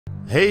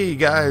Hey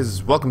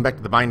guys, welcome back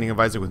to The Binding of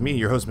Isaac with me,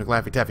 your host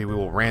McLaffy Taffy. We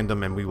will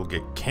random and we will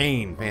get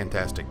Kane.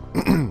 Fantastic.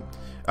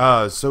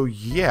 So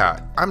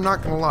yeah, I'm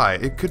not gonna lie,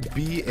 it could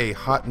be a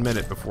hot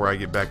minute before I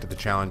get back to the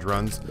challenge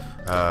runs.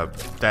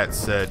 That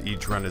said,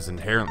 each run is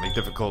inherently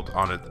difficult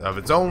of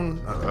its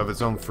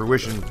own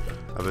fruition,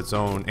 of its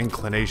own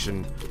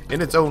inclination,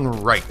 in its own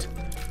right.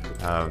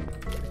 I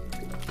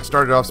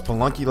started off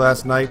Spelunky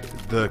last night.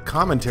 The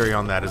commentary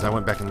on that, as I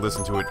went back and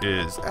listened to it,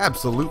 is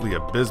absolutely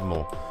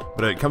abysmal.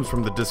 But it comes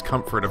from the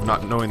discomfort of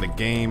not knowing the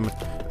game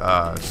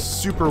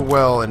super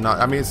well, and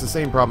I mean, it's the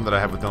same problem that I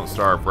have with Don't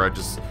Starve, where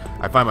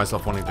I find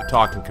myself wanting to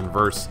talk and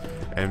converse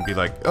and be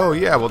like, oh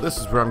yeah, well this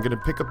is where I'm gonna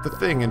pick up the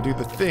thing and do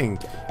the thing,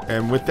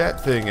 and with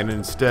that thing, and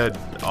instead,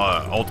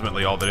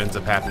 ultimately all that ends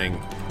up happening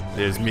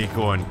is me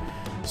going,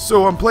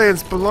 so I'm playing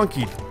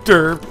Spelunky,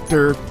 derp,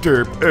 derp,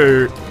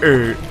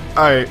 derp,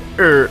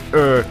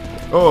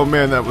 oh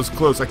man, that was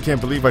close, I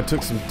can't believe I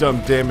took some dumb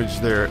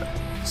damage there.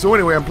 So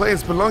anyway, I'm playing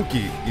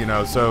Spelunky, you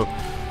know, so,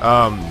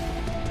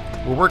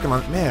 we're working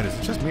on, man, is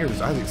it just me or does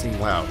Isaac seem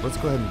loud? Let's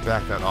go ahead and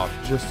back that off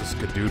just a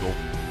skadoodle.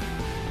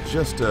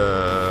 Just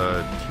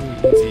a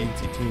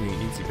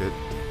teeny easy bit.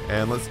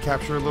 And let's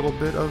capture a little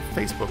bit of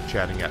Facebook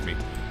chatting at me.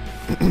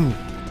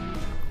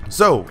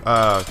 So,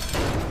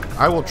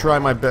 I will try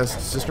my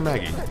best, Sister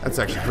Maggie. That's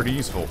actually pretty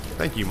useful.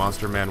 Thank you,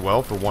 Monster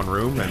Manuel, for one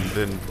room, and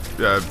then,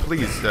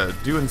 please,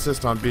 do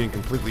insist on being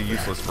completely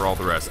useless for all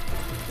the rest.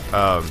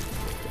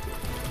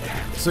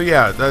 So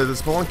yeah, the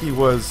Spelunky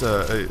was,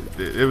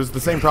 it was the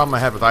same problem I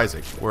had with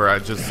Isaac, where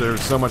there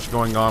was so much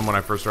going on when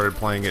I first started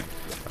playing it,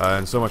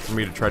 and so much for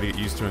me to try to get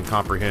used to and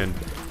comprehend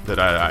that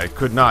I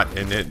could not,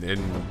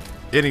 in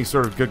any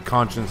sort of good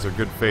conscience or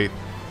good faith,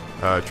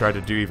 try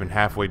to do even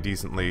halfway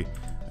decently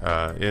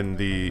in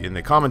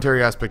the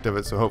commentary aspect of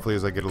it. So hopefully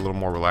as I get a little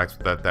more relaxed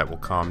with that, that will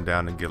calm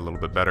down and get a little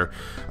bit better.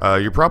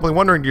 You're probably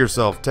wondering to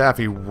yourself,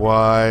 Taffy,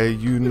 why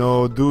you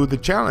no do the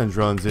challenge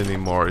runs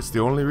anymore? It's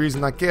the only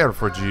reason I care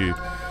for you.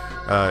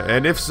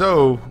 And if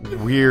so,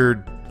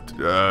 weird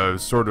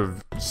sort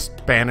of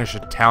Spanish,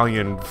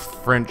 Italian,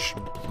 French,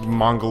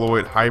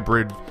 Mongoloid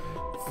hybrid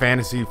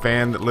fantasy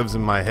fan that lives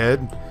in my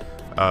head.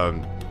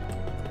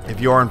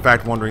 If you are in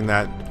fact wondering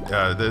that,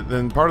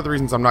 then part of the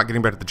reasons I'm not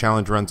getting back to the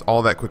challenge runs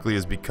all that quickly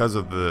is because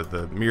of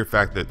the mere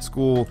fact that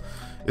school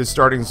is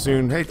starting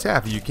soon. Hey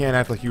Taffy, you can't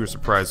act like you were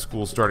surprised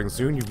school's starting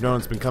soon. You've known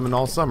it's been coming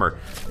all summer.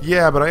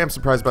 Yeah, but I am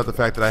surprised about the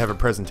fact that I have a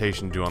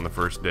presentation due on the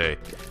first day.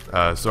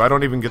 So I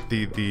don't even get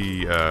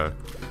the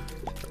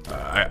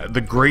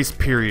grace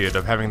period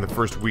of having the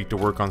first week to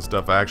work on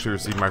stuff. I actually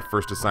received my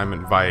first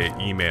assignment via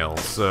email.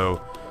 So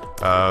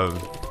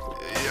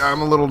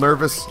I'm a little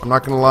nervous, I'm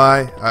not gonna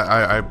lie.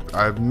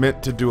 I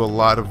meant to do a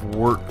lot of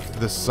work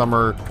this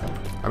summer.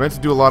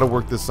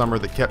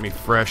 That kept me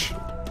fresh.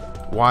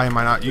 Why am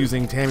I not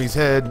using Tammy's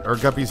head, or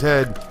Guppy's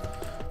head?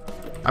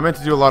 I meant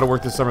to do a lot of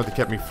work this summer that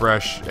kept me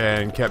fresh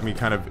and kept me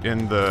kind of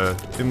in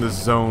the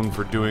zone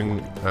for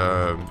doing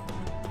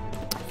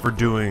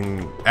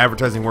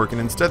advertising work,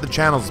 and instead the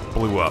channels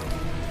blew up,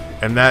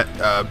 and that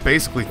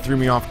basically threw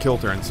me off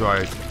kilter, and so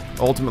I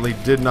ultimately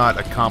did not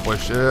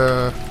accomplish.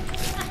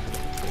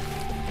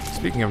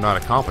 Speaking of not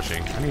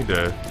accomplishing, I need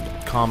to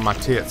calm my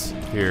tits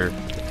here.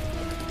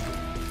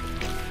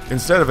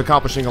 Instead of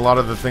accomplishing a lot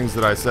of the things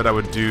that I said I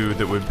would do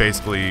that would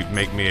basically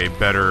make me a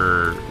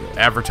better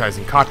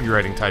advertising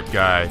copywriting type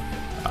guy,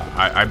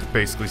 I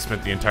basically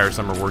spent the entire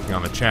summer working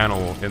on the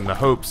channel in the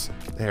hopes,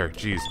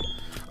 jeez.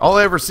 All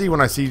I ever see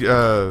when I see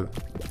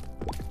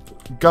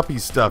Guppy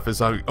stuff is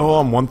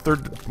I'm one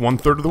third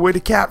of the way to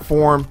cat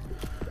form.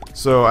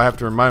 So I have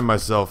to remind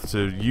myself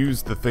to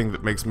use the thing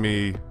that makes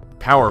me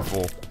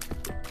powerful.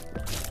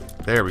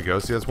 There we go.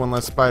 See, that's one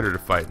less spider to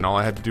fight, and all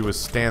I had to do was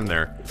stand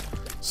there.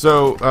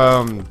 So,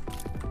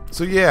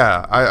 so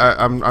yeah,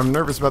 I'm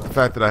nervous about the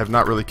fact that I have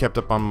not really kept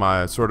up on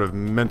my sort of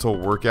mental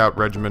workout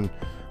regimen.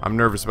 I'm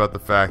nervous about the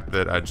fact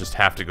that I just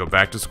have to go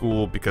back to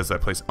school because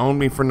that place owned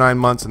me for 9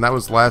 months, and that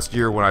was last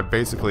year when I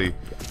basically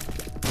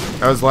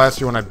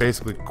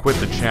quit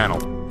the channel.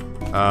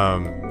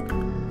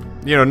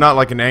 You know, not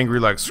like an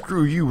angry, like,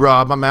 screw you,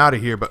 Rob, I'm out of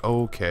here, but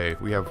okay,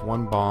 we have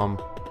one bomb,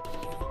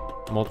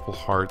 multiple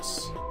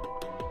hearts.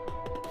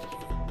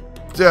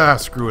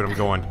 Screw it, I'm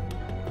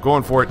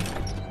going for it.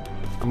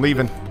 I'm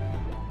leaving.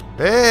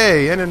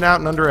 Hey, in and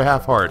out in under a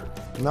half heart.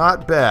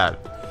 Not bad.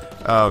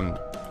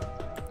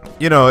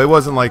 You know, it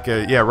wasn't like,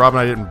 yeah, Rob and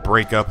I didn't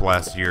break up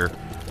last year.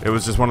 It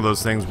was just one of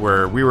those things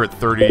where we were at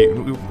 30,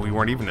 we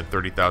weren't even at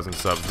 30,000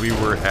 subs. We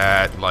were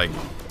at like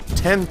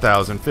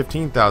 10,000,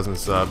 15,000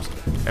 subs,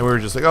 and we were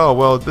just like, oh,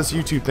 well, this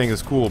YouTube thing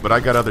is cool, but I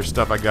got other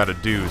stuff I gotta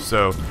do.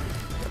 So,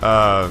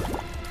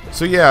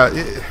 so yeah,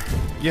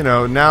 you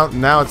know,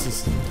 now it's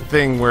this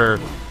thing where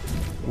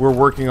we're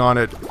working on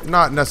it,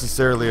 not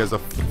necessarily as a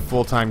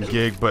full-time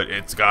gig, but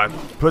it's got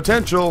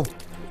potential.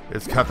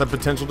 It's got the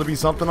potential to be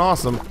something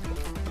awesome.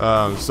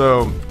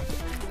 So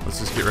let's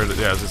just get rid of,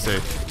 yeah, as I say,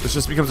 this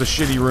just becomes a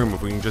shitty room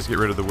if we can just get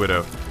rid of the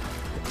widow.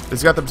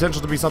 It's got the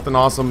potential to be something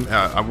awesome.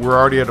 We're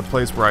already at a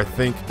place where I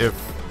think if,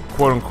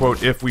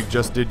 quote-unquote, if we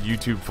just did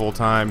YouTube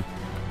full-time,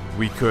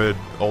 we could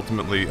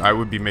ultimately, I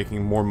would be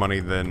making more money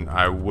than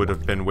I would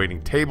have been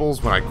waiting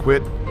tables when I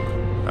quit.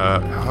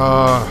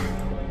 I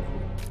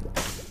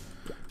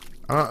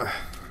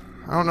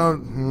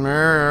don't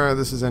know.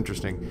 This is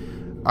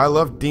interesting. I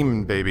love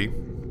Demon Baby,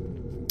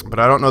 but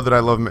I don't know that I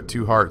love him at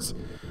 2 hearts.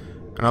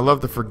 And I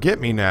love the Forget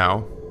Me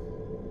Now.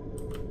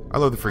 I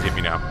love the Forget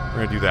Me Now.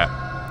 We're gonna do that.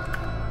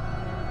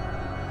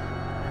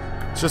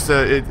 It's just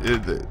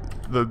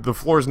the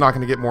floor is not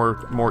gonna get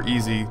more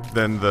easy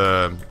than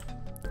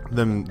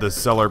the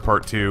Cellar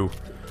Part 2.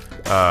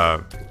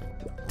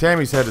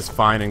 Tammy's Head is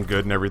fine and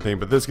good and everything,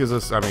 but this gives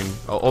us, I mean,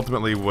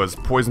 ultimately, was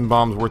Poison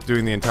Bombs worth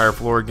doing the entire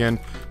floor again?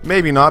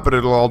 Maybe not, but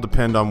it'll all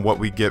depend on what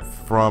we get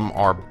from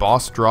our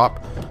boss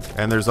drop.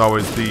 And there's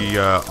always the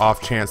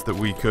off chance that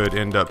we could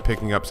end up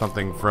picking up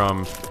something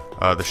from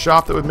the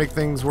shop that would make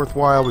things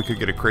worthwhile. We could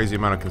get a crazy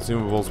amount of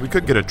consumables. We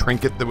could get a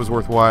trinket that was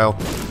worthwhile.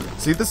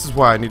 See, this is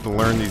why I need to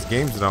learn these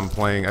games that I'm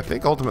playing. I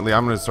think ultimately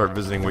I'm going to start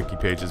visiting wiki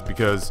pages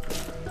because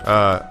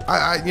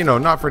you know,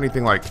 not for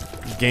anything like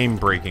game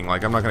breaking.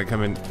 Like, I'm not gonna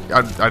come in.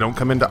 I don't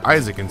come into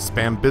Isaac and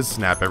spam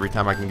Bizsnap every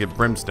time I can get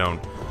Brimstone.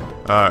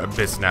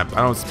 Bizsnap.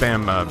 I don't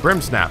spam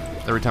Brimsnap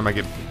every time I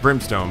get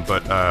Brimstone.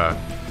 But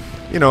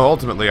you know,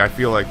 ultimately, I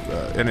feel like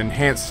an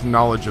enhanced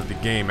knowledge of the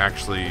game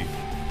actually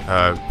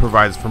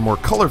provides for more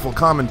colorful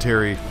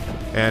commentary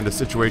and a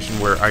situation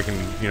where I can,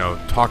 you know,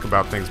 talk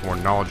about things more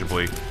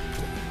knowledgeably.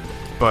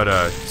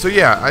 But so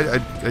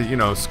yeah, you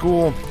know,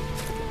 school.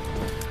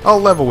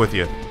 I'll level with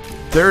you.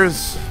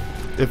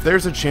 If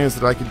there's a chance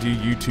that I could do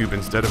YouTube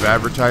instead of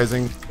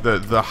advertising,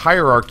 the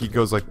hierarchy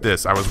goes like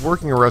this. I was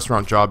working a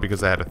restaurant job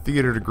because I had a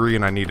theater degree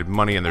and I needed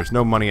money, and there's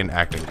no money in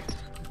acting.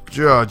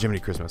 Jiminy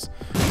Christmas.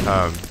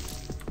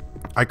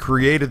 I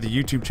created the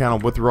YouTube channel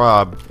with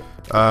Rob.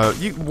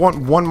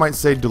 One might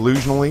say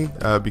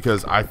delusionally,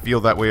 because I feel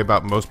that way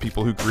about most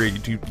people who create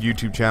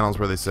YouTube channels,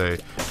 where they say,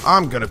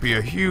 I'm gonna be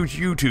a huge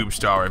YouTube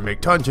star and make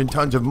tons and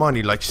tons of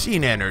money like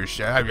CNNers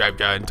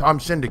and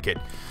Tom Syndicate.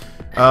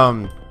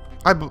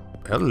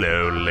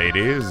 Hello,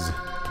 ladies.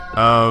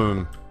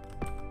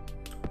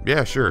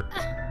 Yeah, sure.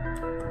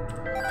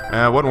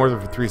 Wasn't worth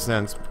it for 3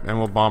 cents, and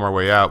we'll bomb our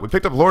way out. We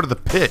picked up Lord of the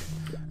Pit,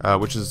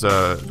 which is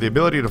the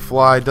ability to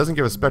fly. Doesn't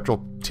give us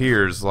spectral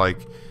tears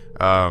like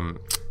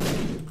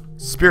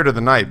Spirit of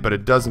the Night, but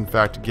it does in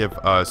fact give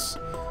us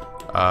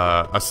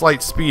a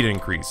slight speed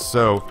increase.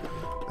 So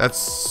that's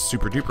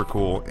super duper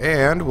cool.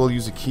 And we'll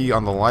use a key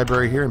on the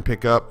library here and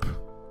pick up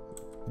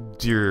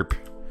Derp.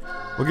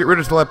 We'll get rid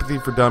of telepathy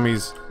for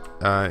dummies.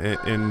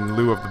 In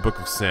lieu of the Book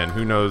of Sin.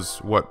 Who knows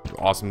what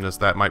awesomeness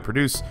that might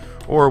produce,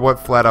 or what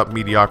flat-out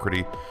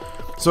mediocrity.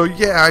 So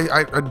yeah,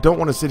 I don't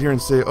want to sit here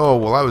and say, oh,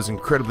 well, I was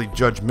incredibly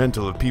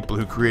judgmental of people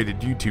who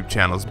created YouTube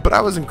channels, but I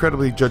was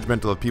incredibly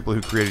judgmental of people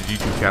who created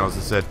YouTube channels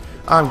and said,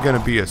 I'm going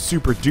to be a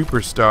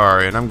super-duper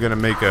star, and I'm going to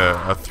make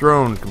a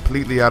throne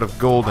completely out of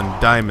gold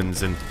and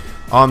diamonds, and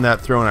on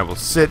that throne I will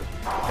sit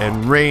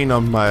and reign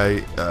on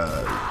my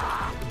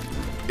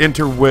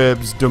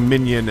interwebs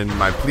dominion and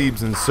my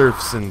plebes and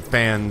serfs and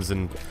fans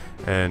and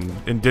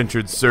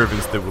indentured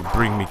servants that will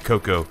bring me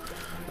cocoa.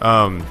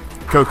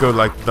 Cocoa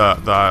like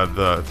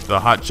the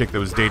hot chick that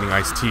was dating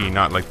Ice-T,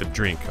 not like the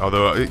drink.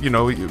 Although, you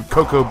know,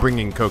 cocoa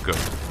bringing cocoa.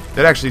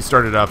 That actually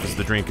started off as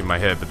the drink in my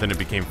head, but then it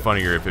became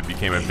funnier if it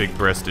became a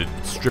big-breasted,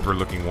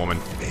 stripper-looking woman.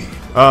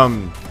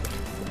 And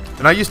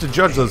I used to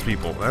judge those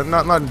people.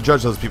 Not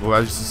judge those people, I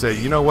used to say,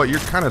 you know what, you're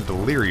kind of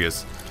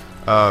delirious.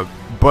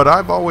 But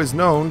I've always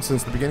known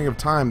since the beginning of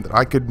time that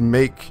I could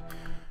make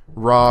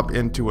Rob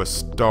into a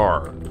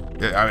star.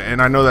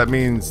 And I know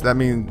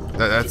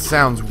that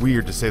sounds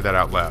weird to say that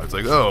out loud. It's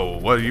like, oh,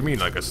 what do you mean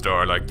like a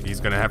star? Like he's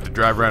gonna have to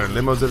drive around in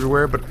limos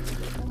everywhere? But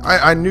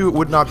I knew it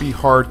would not be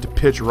hard to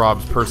pitch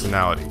Rob's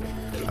personality.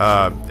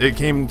 It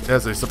came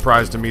as a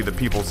surprise to me that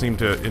people seem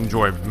to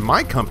enjoy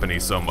my company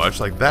so much.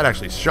 Like, that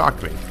actually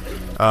shocked me.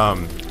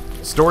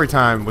 Story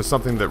time was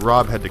something that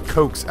Rob had to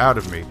coax out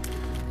of me.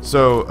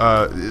 So,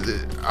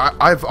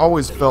 I've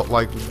always felt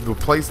like the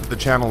place that the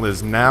channel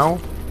is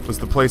now was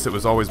the place it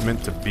was always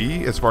meant to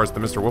be, as far as the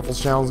Mr.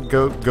 Wiffles channel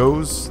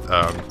goes.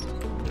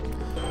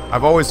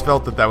 I've always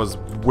felt that that was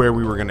where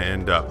we were going to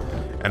end up.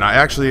 And I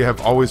actually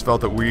have always felt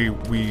that we're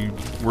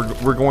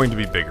going to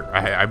be bigger.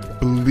 I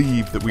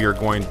believe that we are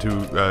going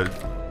to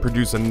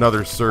produce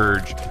another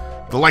surge,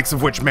 the likes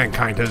of which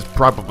mankind has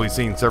probably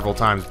seen several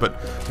times, but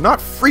not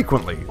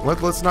frequently.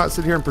 Let's not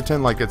sit here and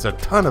pretend like it's a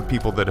ton of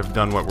people that have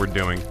done what we're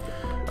doing.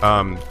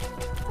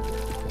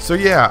 So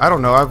yeah, I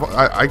don't know.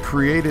 I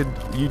created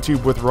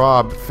YouTube with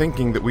Rob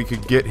thinking that we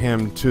could get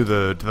him to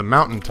the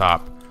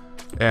mountaintop,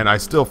 and I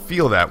still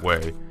feel that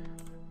way.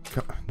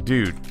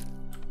 Dude.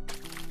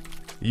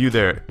 You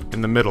there,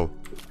 in the middle.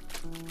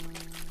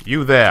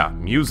 You there,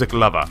 music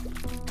lover.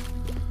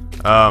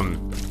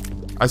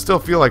 I still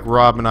feel like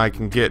Rob and I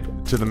can get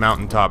to the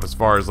mountaintop as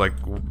far as, like,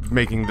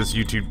 making this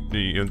YouTube,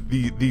 you know,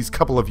 these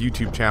couple of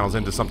YouTube channels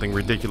into something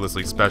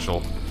ridiculously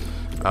special.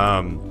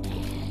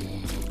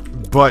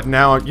 But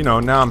now, you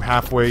know, now I'm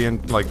halfway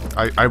in, like,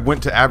 I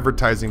went to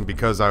advertising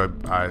because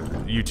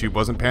YouTube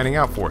wasn't panning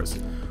out for us.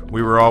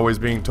 We were always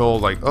being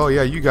told, like, oh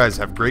yeah, you guys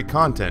have great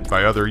content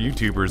by other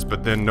YouTubers,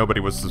 but then nobody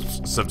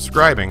was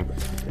subscribing.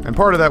 And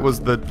part of that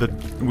was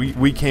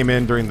we came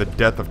in during the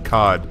death of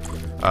COD.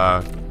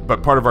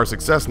 But part of our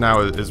success now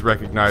is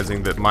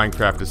recognizing that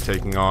Minecraft is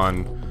taking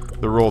on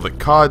the role that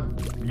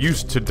COD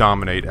used to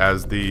dominate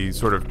as the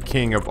sort of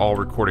king of all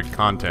recorded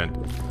content.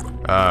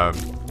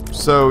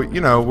 So, you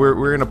know,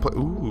 we're in a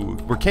ooh,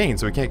 we're Kane,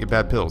 so we can't get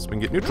bad pills. We can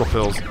get neutral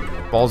pills.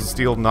 Balls of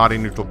Steel, not a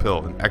neutral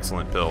pill. An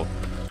excellent pill.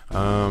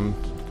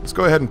 Let's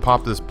go ahead and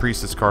pop this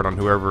Priestess card on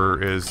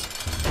whoever is...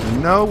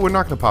 No, we're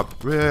not going to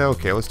pop...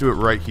 okay, let's do it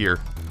right here.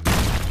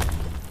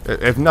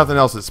 If nothing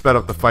else, it sped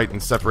up the fight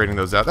and separating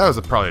those out. That was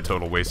probably a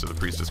total waste of the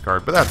Priestess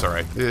card, but that's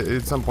alright.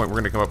 At some point, we're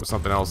going to come up with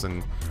something else,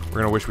 and we're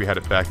going to wish we had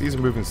it back. These are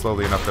moving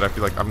slowly enough that I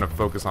feel like I'm going to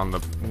focus on the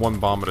one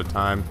bomb at a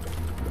time.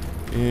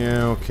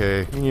 Yeah,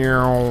 okay.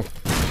 Yeah.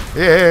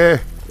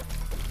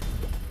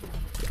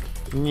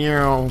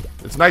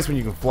 It's nice when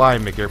you can fly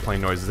and make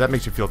airplane noises. That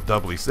makes you feel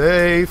doubly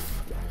safe.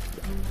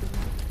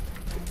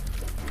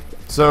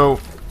 So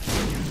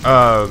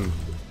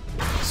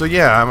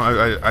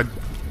yeah,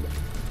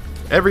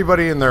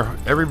 everybody in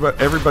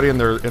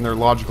their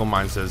logical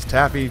mind says,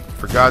 Taffy,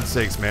 for God's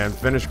sakes, man,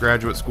 finish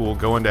graduate school,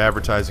 go into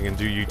advertising, and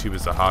do YouTube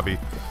as a hobby.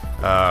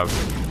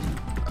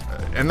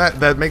 And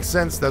that makes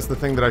sense. That's the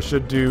thing that I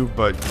should do.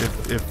 But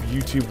if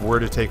YouTube were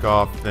to take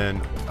off,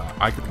 then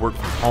I could work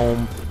from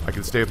home. I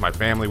could stay with my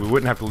family. We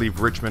wouldn't have to leave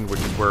Richmond,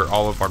 which is where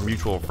all of our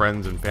mutual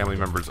friends and family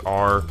members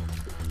are.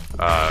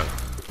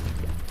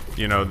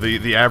 You know,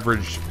 the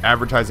average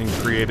advertising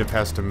creative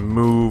has to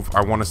move,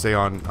 I want to say,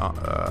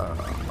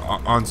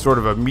 on sort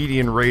of a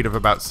median rate of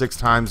about 6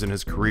 times in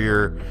his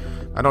career.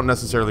 I don't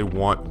necessarily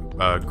want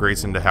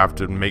Grayson to have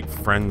to make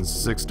friends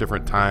 6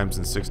 different times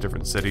in 6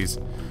 different cities.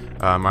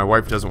 My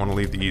wife doesn't want to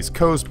leave the East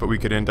Coast, but we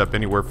could end up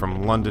anywhere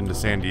from London to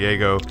San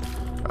Diego.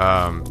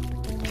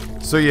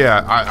 So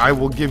yeah, I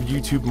will give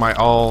YouTube my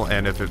all,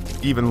 and if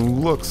it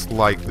even looks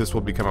like this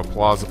will become a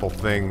plausible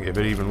thing, if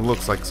it even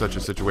looks like such a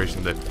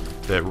situation that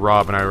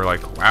Rob and I were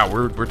like, wow,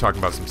 we're talking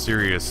about some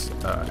serious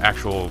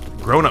actual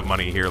grown-up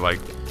money here, like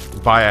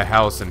buy a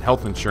house and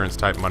health insurance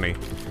type money,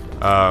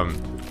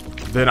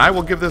 then I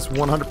will give this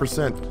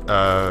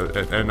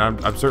 100%, and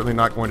I'm certainly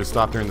not going to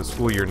stop during the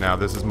school year now.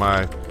 This is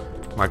my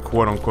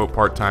quote-unquote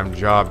part-time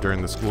job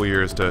during the school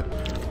year, is to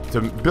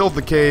build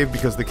the cave,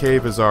 because the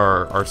cave is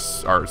our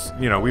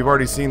you know, we've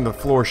already seen the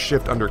floor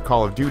shift under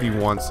Call of Duty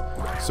once,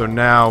 so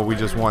now we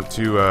just want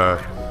to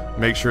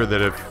make sure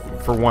that if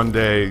for one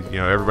day, you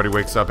know, everybody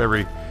wakes up,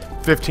 every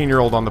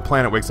 15-year-old on the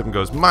planet wakes up and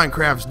goes,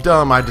 Minecraft's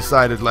dumb, I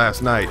decided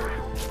last night.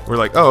 We're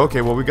like, oh,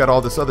 okay, well, we got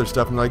all this other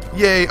stuff, and like,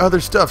 yay,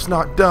 other stuff's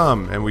not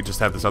dumb, and we just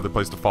have this other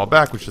place to fall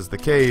back, which is the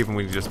cave, and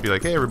we just be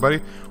like, hey,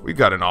 everybody, we've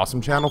got an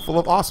awesome channel full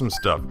of awesome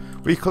stuff.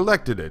 We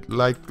collected it,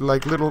 like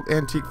little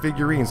antique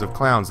figurines of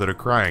clowns that are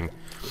crying.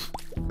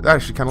 It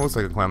actually kind of looks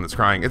like a clown that's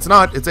crying. It's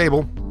not, it's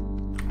Abel.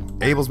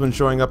 Abel's been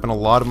showing up in a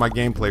lot of my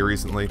gameplay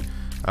recently,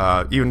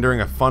 even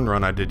during a fun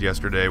run I did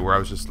yesterday, where I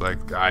was just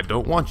like, I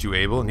don't want you,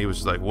 Abel, and he was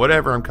just like,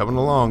 whatever, I'm coming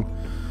along.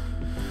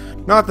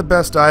 Not the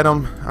best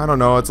item. I don't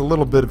know, it's a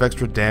little bit of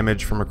extra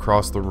damage from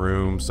across the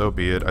room, so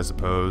be it, I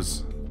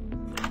suppose.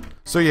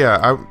 So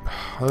yeah,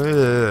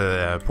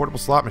 portable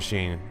slot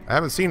machine. I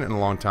haven't seen it in a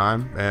long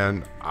time,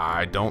 and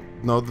I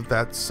don't know that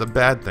that's a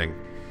bad thing.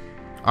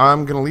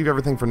 I'm gonna leave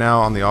everything for now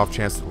on the off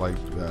chance that, like,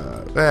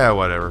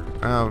 whatever.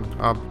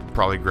 I'll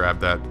probably grab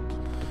that.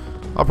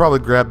 I'll probably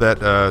grab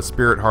that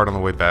spirit heart on the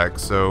way back,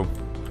 so...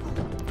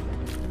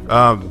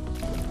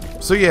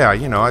 So yeah,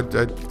 you know, I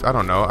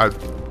don't know,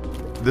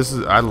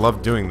 I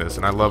love doing this,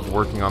 and I love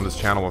working on this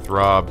channel with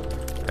Rob,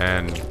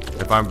 and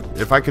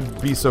if I could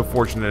be so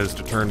fortunate as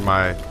to turn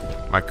my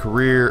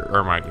career,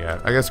 or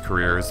I guess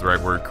career is the right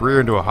word,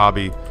 career into a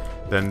hobby,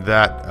 then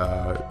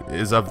that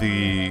is of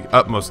the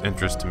utmost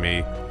interest to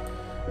me.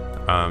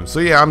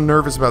 So yeah, I'm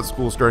nervous about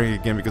school starting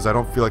again because I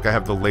don't feel like I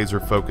have the laser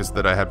focus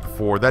that I had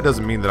before. That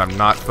doesn't mean that I'm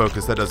not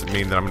focused. That doesn't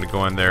mean that I'm going to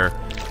go in there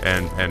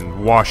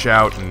and wash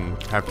out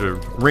and have to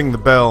ring the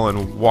bell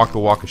and walk the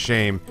walk of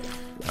shame.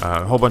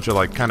 A whole bunch of,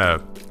 like, kind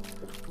of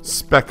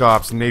Spec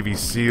Ops, Navy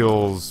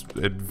SEALs,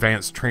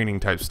 advanced training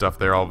type stuff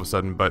there all of a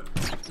sudden, but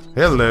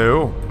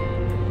hello.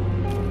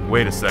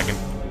 Wait a second.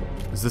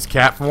 Is this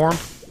cat form?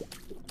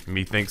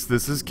 Methinks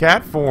this is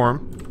cat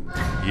form.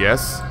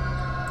 Yes.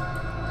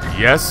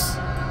 Yes.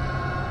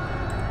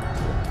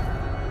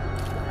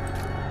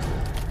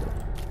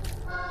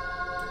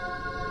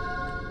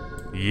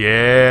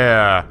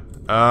 Yeah.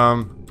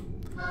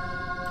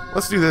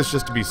 Let's do this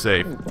just to be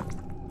safe.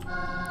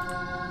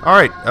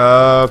 Alright,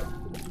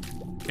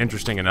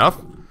 interesting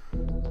enough.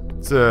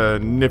 It's a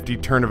nifty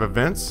turn of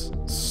events.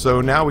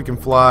 So now we can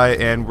fly,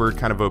 and we're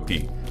kind of OP.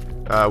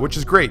 Which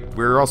is great.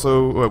 We're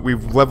also,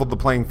 we've leveled the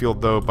playing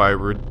field, though, by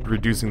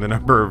reducing the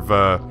number of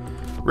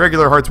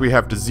regular hearts we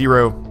have to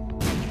 0.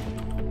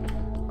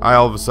 I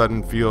all of a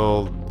sudden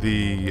feel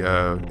the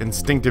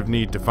instinctive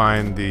need to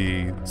find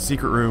the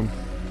secret room,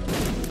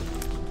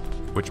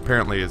 which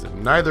apparently is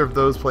in neither of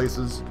those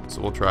places.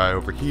 So we'll try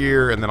over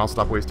here, and then I'll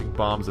stop wasting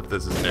bombs if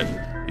this isn't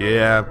it.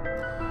 Yeah.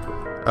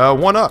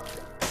 1 up.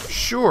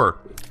 Sure.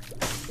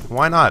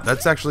 Why not?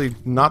 That's actually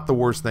not the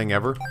worst thing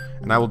ever.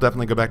 And I will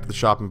definitely go back to the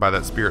shop and buy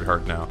that spirit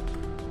heart now.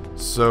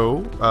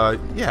 So,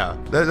 yeah,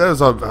 that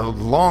was a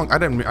long... I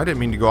didn't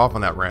mean to go off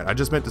on that rant. I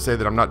just meant to say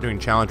that I'm not doing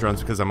challenge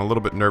runs because I'm a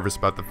little bit nervous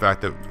about the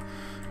fact that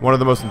one of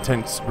the most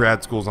intense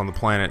grad schools on the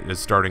planet is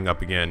starting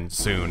up again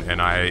soon,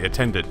 and I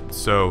attend it.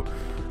 So,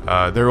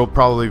 there will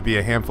probably be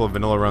a handful of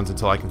vanilla runs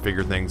until I can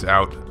figure things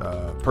out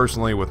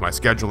personally with my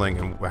scheduling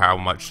and how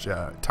much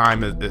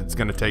time it's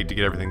going to take to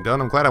get everything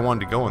done. I'm glad I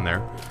wanted to go in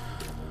there.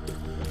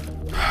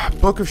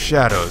 Book of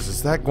Shadows.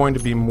 Is that going to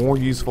be more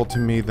useful to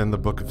me than the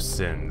Book of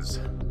Sins?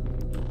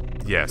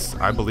 Yes,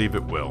 I believe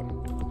it will.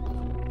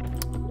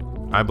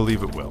 I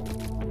believe it will.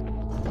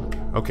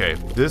 Okay,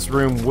 this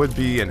room would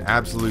be an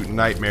absolute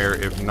nightmare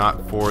if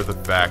not for the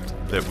fact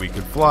that we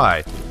could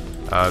fly.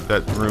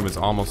 That room is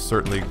almost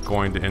certainly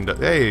going to end up...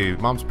 Hey,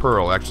 Mom's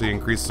Pearl actually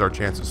increases our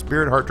chance of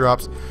spirit heart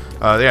drops.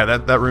 Yeah,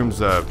 that room's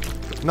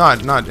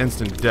not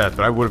instant death,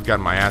 but I would have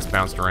gotten my ass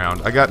bounced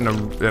around. I got in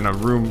a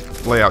room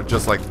layout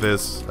just like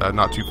this,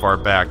 not too far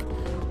back,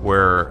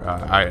 where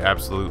I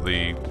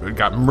absolutely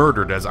got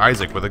murdered as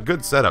Isaac with a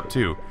good setup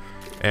too.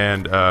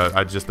 And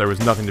there was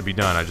nothing to be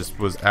done. I just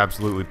was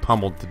absolutely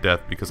pummeled to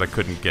death because I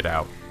couldn't get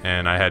out.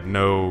 And I had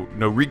no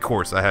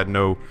recourse. I had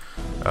no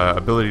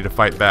ability to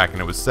fight back. And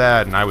it was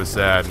sad, and I was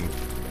sad. And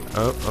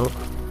oh.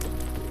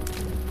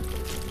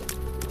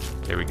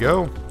 Here we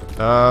go.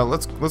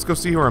 Let's go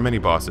see who our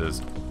mini-boss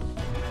is.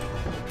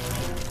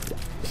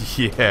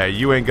 Yeah,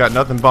 you ain't got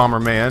nothing, Bomber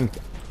Man.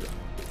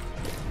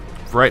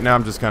 Right now,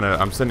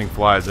 I'm sending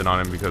flies in on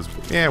him because,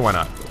 yeah, why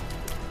not?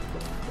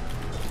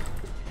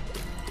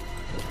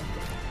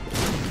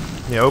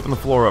 Yeah, open the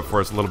floor up for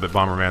us a little bit,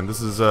 Bomberman.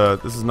 This is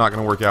not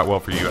going to work out well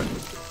for you.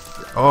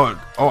 Oh,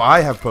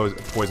 I have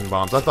poison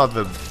bombs. I thought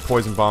the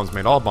poison bombs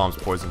made all bombs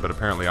poison, but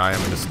apparently I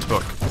am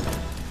mistook.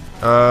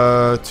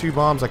 2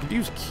 bombs. I could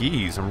use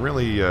keys. I'm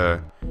really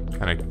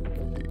kind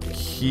of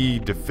key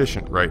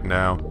deficient right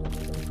now.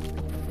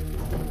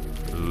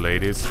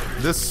 Ladies,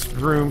 this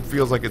room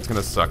feels like it's going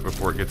to suck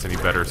before it gets any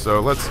better. So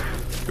let's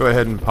go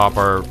ahead and pop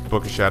our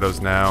Book of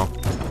Shadows now.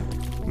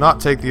 Not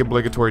take the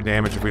obligatory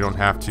damage if we don't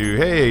have to.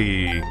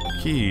 Hey,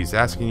 keys,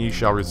 asking you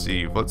shall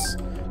receive. Let's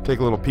take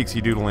a little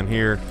peeksy doodle in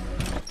here.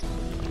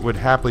 Would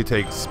happily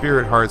take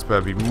spirit hearts, but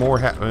I'd be more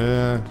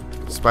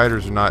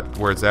spiders are not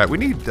where it's at. We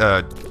need,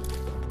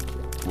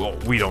 well,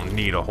 we don't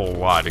need a whole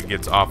lot. It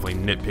gets awfully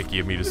nitpicky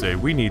of me to say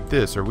we need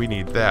this or we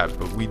need that,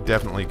 but we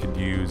definitely could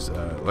use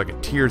like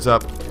a tears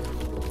up,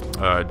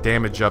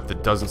 damage up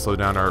that doesn't slow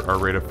down our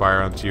rate of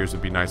fire on tears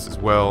would be nice as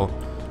well.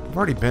 I've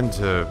already been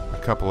to a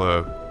couple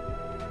of...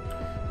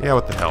 Yeah,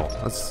 what the hell.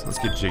 Let's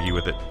get jiggy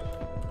with it.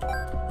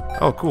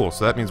 Oh, cool.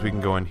 So that means we can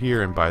go in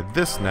here and buy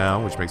this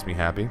now, which makes me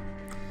happy.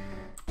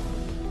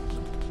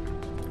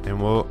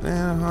 And we'll...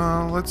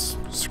 let's...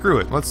 Screw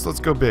it. Let's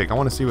go big. I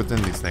want to see what's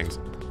in these things.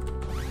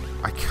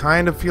 I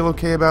kind of feel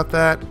okay about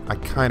that.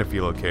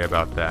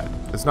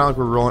 It's not like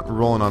we're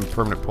rolling on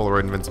permanent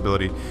Polaroid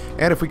invincibility.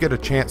 And if we get a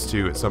chance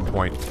to at some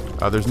point,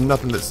 there's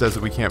nothing that says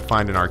that we can't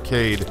find an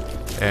arcade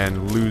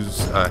and lose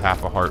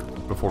half a heart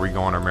before we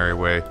go on our merry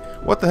way.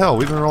 What the hell?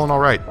 We've been rolling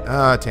alright.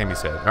 Tammy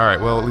said. Alright,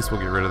 well, at least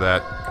we'll get rid of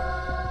that.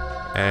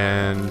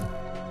 And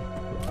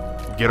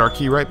get our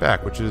key right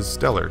back, which is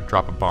stellar.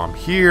 Drop a bomb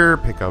here.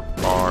 Pick up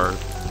our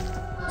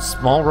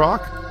small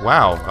rock.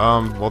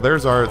 Wow. Well,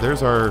 there's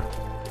our...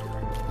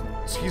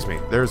 Excuse me.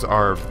 There's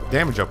our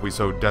damage up we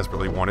so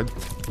desperately wanted.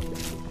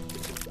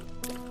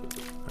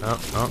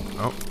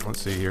 Oh.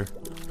 Let's see here.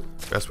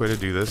 Best way to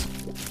do this.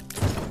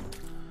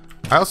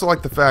 I also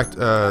like the fact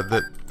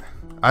that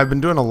I've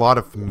been doing a lot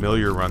of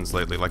familiar runs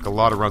lately. Like a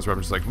lot of runs where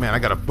I'm just like, man, I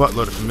got a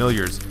buttload of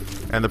familiars.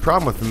 And the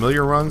problem with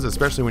familiar runs,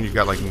 especially when you've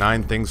got like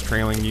 9 things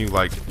trailing you,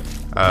 like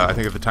I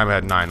think at the time I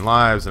had 9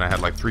 lives and I had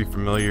like 3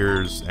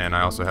 familiars and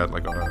I also had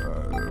like a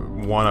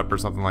 1-up or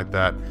something like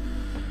that.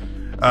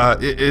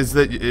 Is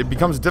that it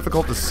becomes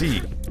difficult to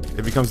see.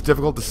 It becomes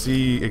difficult to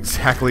see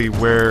exactly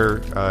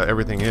where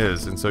everything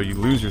is, and so you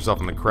lose yourself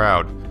in the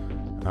crowd.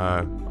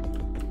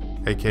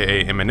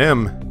 AKA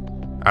Eminem.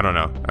 I don't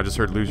know. I just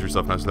heard lose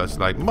yourself, and that's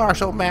like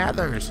Marshall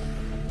Mathers.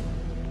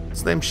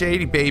 Slim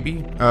Shady,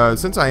 baby.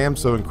 Since I am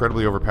so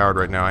incredibly overpowered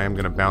right now, I am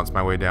going to bounce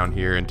my way down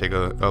here and take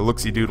a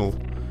look-see doodle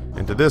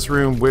into this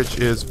room, which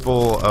is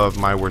full of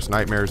my worst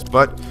nightmares,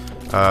 but...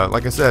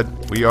 like I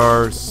said, we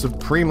are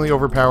supremely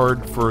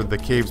overpowered for the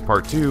Caves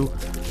Part 2,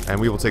 and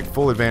we will take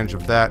full advantage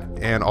of that,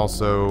 and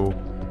also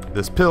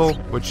this pill,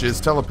 which is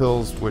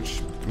telepills,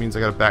 which means I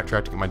gotta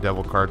backtrack to get my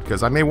devil card,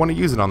 because I may want to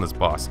use it on this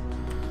boss.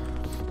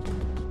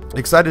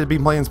 Excited to be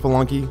playing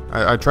Spelunky.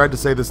 I tried to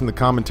say this in the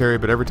commentary,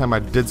 but every time I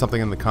did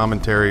something in the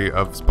commentary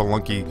of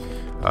Spelunky,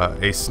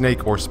 a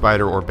snake or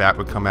spider or bat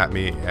would come at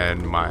me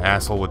and my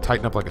asshole would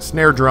tighten up like a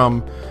snare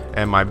drum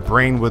and my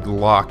brain would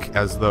lock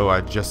as though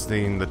I'd just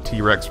seen the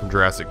T-Rex from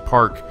Jurassic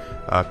Park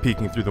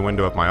peeking through the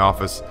window of my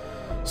office.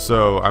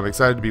 So I'm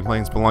excited to be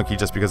playing Spelunky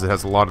just because it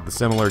has a lot of the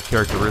similar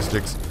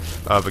characteristics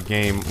of a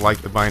game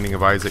like The Binding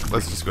of Isaac.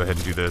 Let's just go ahead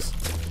and do this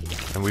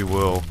and we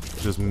will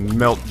just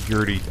melt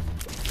Gertie.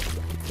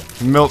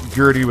 melt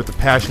Gertie with the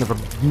passion of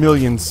a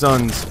million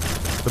suns,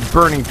 the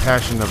burning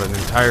passion of an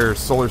entire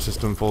solar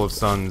system full of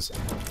suns.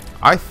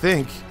 I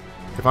think,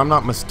 if I'm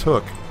not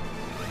mistook,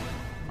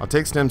 I'll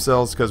take stem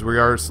cells because we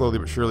are slowly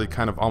but surely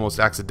kind of almost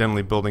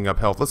accidentally building up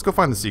health. Let's go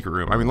find the secret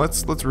room. I mean,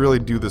 let's really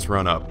do this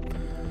run up.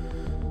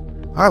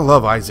 I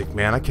love Isaac,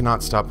 man. I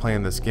cannot stop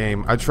playing this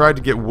game. I tried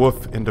to get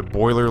Woof into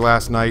Boiler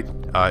last night.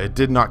 It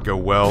did not go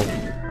well.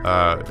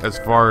 As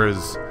far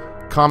as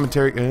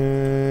commentary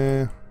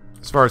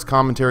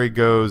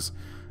goes,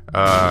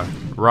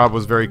 Rob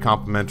was very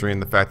complimentary in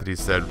the fact that he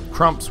said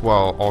Crumps,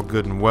 while all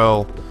good and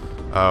well,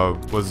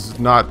 was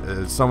not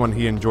someone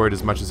he enjoyed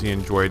as much as he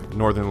enjoyed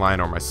Northern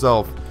Lion or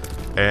myself,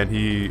 and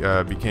he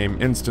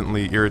became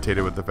instantly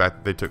irritated with the fact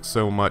that they took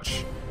so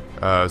much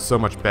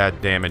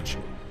bad damage.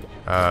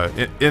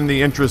 In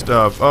the interest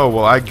of, oh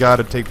well, I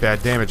gotta take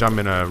bad damage. I'm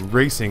in a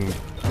racing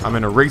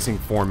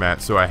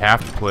format, so I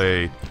have to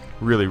play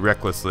really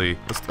recklessly.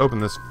 Let's open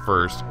this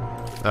first.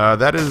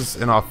 That is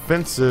an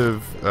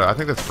offensive. I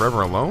think that's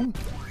Forever Alone.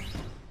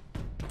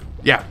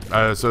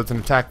 Yeah. So it's an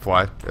attack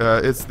fly.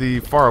 It's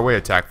the far away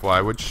attack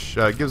fly, which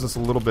gives us a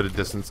little bit of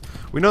distance.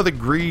 We know that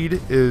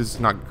Greed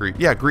is not Greed.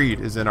 Yeah, Greed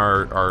is in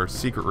our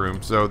secret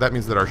room, so that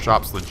means that our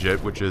shop's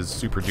legit, which is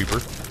super duper.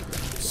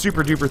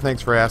 Super duper.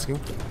 Thanks for asking.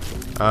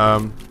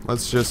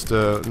 Let's just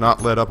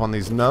not let up on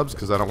these nubs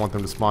because I don't want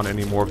them to spawn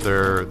any more of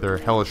their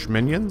hellish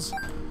minions,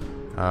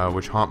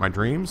 which haunt my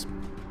dreams.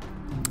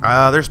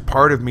 There's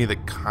part of me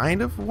that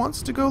kind of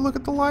wants to go look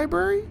at the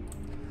library,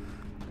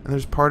 and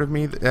there's part of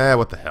me that,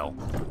 what the hell?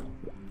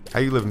 How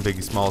you living,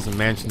 Biggie Smalls, and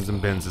mansions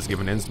and bins is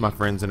giving ins to my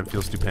friends, and it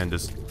feels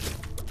stupendous.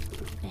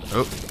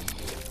 Oh,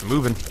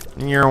 moving.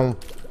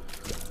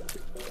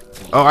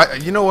 Oh,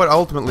 you know what?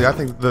 Ultimately, I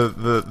think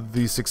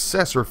the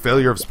success or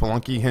failure of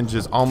Spelunky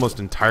hinges almost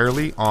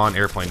entirely on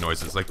airplane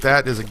noises. Like,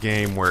 that is a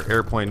game where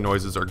airplane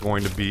noises are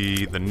going to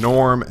be the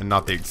norm and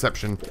not the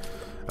exception.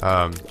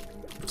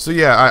 So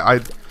yeah,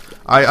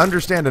 I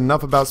understand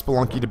enough about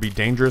Spelunky to be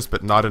dangerous,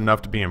 but not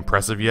enough to be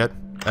impressive yet.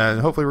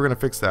 And hopefully we're gonna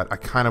fix that. I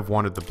kind of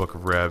wanted the Book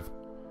of Rev.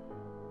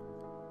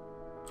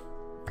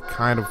 I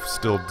kind of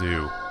still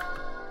do.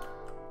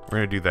 We're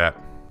gonna do that.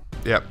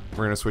 Yep,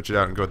 we're gonna switch it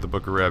out and go with the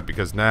Book of Rev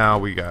because now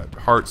we got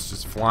hearts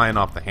just flying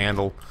off the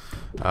handle.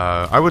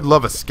 I would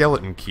love a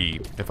skeleton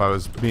key if I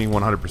was being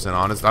 100%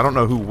 honest. I don't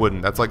know who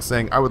wouldn't. That's like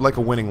saying I would like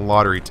a winning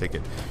lottery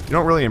ticket. You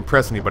don't really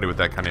impress anybody with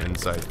that kind of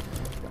insight.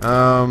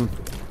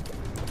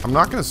 I'm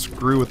not gonna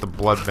screw with the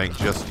blood bank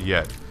just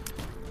yet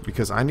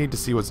because I need to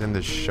see what's in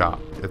this shop.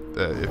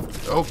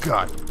 Oh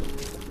god,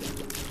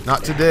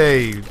 not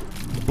today,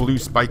 blue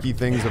spiky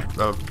things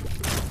of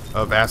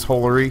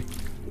assholery.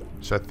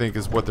 Which I think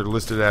is what they're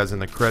listed as in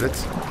the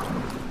credits.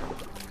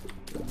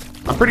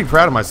 I'm pretty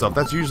proud of myself.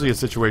 That's usually a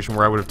situation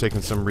where I would have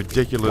taken some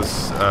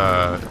ridiculous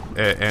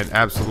and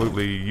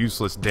absolutely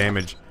useless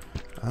damage.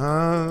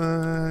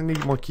 I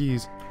need more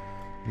keys.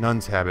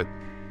 Nun's Habit.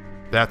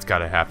 That's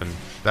gotta happen.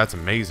 That's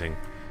amazing.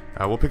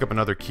 We'll pick up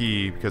another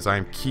key because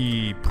I'm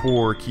key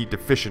poor, key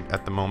deficient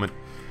at the moment.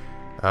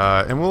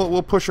 And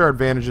we'll push our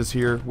advantages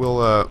here. We'll,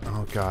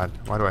 oh god,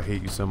 why do I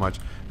hate you so much?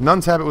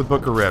 Nun's Habit with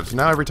Book of Rev. So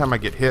now every time I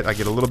get hit, I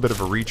get a little bit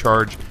of a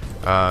recharge.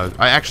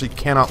 I actually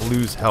cannot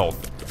lose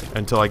health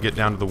until I get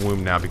down to the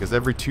womb now, because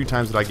every 2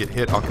 times that I get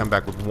hit, I'll come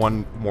back with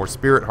 1 more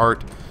Spirit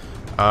Heart.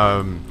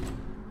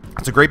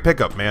 It's a great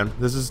pickup, man.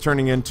 This is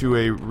turning into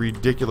a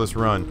ridiculous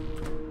run.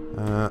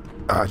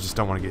 I just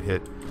don't want to get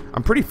hit.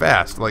 I'm pretty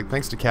fast, like,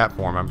 thanks to cat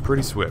form, I'm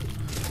pretty swift.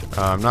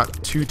 I'm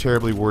not too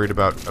terribly worried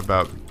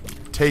about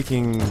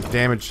taking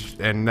damage,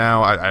 and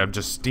now I'm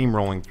just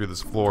steamrolling through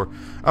this floor.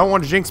 I don't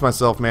want to jinx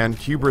myself, man.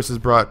 Hubris has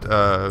brought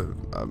a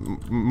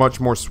much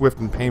more swift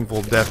and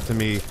painful death to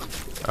me.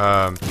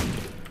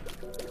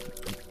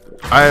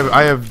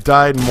 I have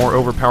died in more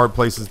overpowered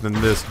places than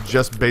this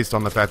just based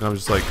on the fact that I'm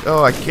just like,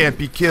 oh, I can't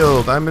be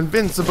killed, I'm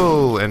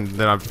invincible, and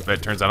then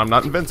it turns out I'm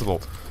not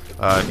invincible,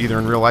 either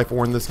in real life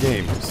or in this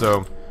game.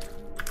 So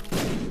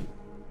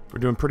we're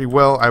doing pretty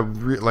well.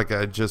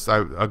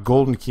 A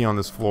golden key on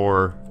this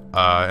floor.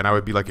 And I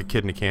would be like a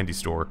kid in a candy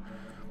store.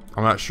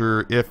 I'm not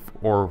sure if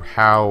or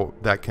how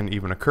that can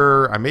even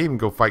occur. I may even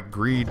go fight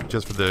Greed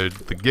just for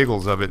the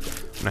giggles of it.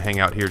 I'm gonna hang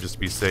out here just to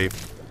be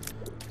safe.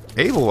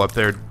 Abel up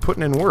there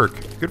putting in work.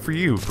 Good for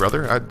you,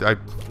 brother. I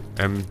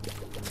am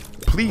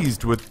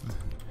pleased with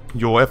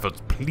your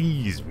efforts.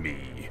 Please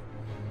me.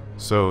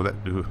 So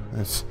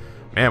that's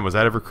man, was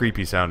that ever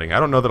creepy sounding? I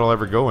don't know that I'll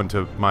ever go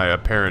into my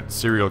apparent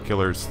serial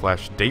killer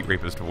 / date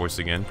rapist voice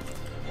again.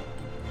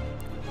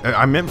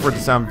 I meant for it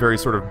to sound very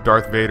sort of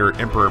Darth Vader,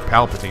 Emperor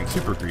Palpatine,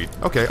 Super Greed.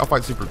 Okay, I'll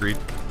fight Super Greed.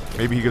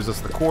 Maybe he gives us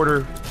the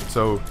quarter,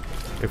 so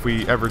if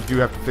we ever do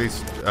have to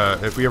face,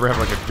 if we ever have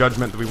like a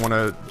judgment that we want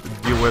to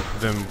deal with,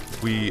 then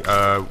we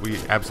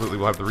absolutely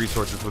will have the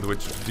resources with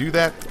which to do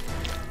that.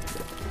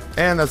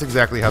 And that's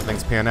exactly how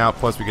things pan out.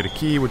 Plus we get a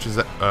key, which is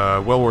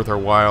well worth our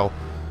while.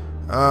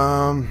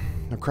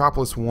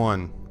 Necropolis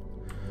 1.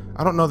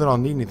 I don't know that I'll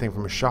need anything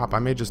from a shop. I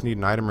may just need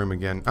an item room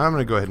again. I'm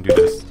going to go ahead and do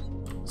this.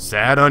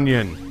 Sad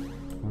Onion.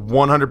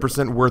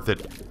 100% worth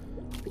it.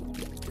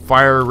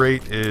 fire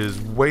rate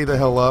is way the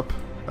hell up.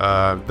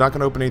 Not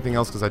going to open anything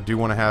else because I do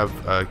want to have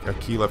a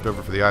key left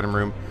over for the item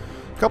room.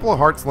 A couple of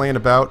hearts laying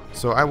about,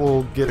 so I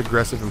will get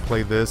aggressive and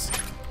play this.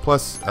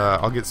 Plus,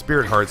 I'll get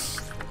spirit hearts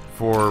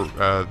for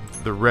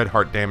the red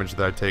heart damage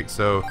that I take.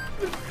 So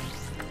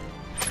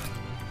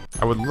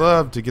I would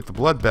love to get the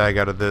blood bag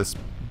out of this,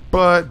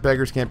 but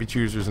beggars can't be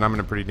choosers, and I'm in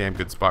a pretty damn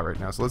good spot right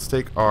now. So let's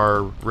take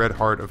our red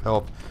heart of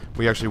health.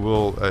 We actually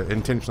will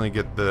intentionally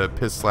get the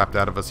piss slapped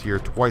out of us here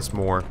twice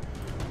more.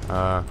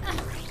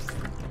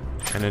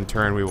 And in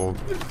turn we will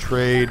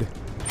trade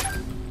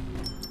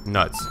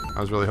nuts.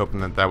 I was really hoping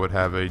that that would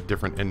have a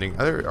different ending.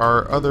 There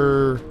are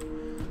other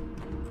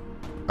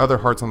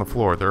hearts on the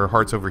floor. There are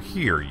hearts over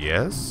here.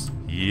 Yes?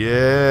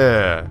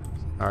 Yeah.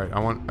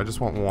 Alright, I just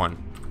want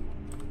one.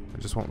 I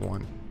just want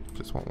one.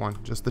 Just want one.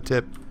 Just the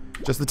tip.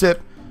 Just the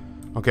tip.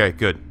 Okay,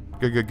 good.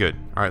 Good.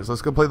 Alright, so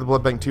let's go play the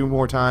blood bank 2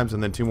 more times,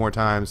 and then 2 more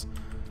times.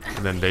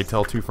 And then they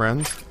tell 2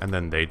 friends. And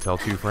then they tell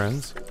 2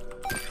 friends.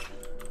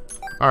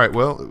 Alright,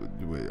 well,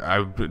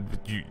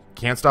 you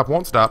can't stop,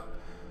 won't stop.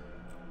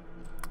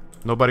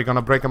 Nobody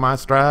gonna break my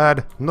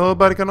stride.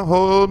 Nobody gonna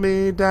hold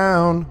me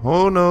down.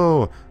 Oh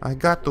no, I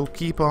got to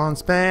keep on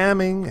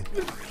spamming.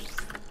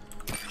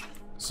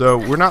 So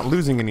we're not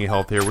losing any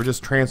health here. We're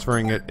just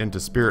transferring it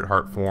into spirit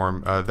heart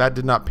form. That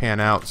did not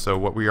pan out, so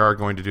what we are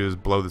going to do is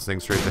blow this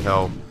thing straight to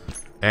hell.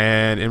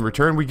 And in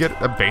return, we get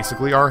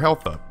basically our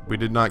health up. We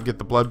did not get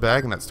the blood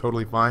bag, and that's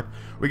totally fine.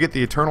 We get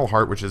the eternal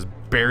heart, which is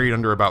buried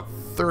under about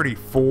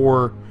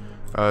 34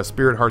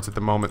 spirit hearts at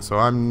the moment, so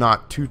I'm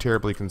not too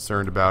terribly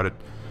concerned about it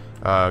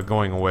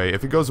going away.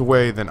 If it goes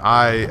away, then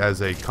I, as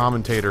a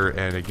commentator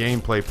and a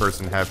gameplay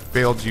person, have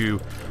failed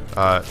you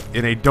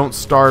in a Don't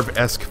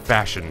Starve-esque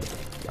fashion.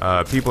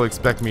 People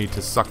expect me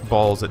to suck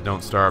balls at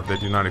Don't Starve. They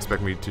do not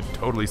expect me to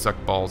totally suck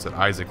balls at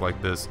Isaac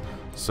like this.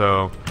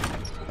 So,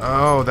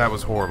 oh, that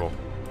was horrible.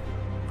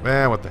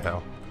 What the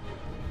hell.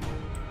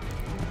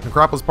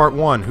 Necropolis Part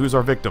 1. Who's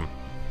our victim?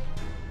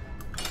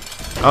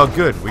 Oh,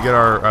 good. We get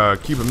our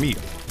cube of meat.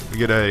 We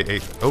get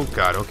oh,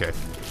 God, okay.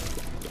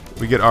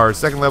 We get our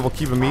second level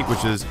cube of meat,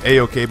 which is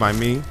A-okay by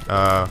me.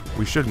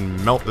 We should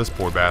melt this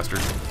poor bastard.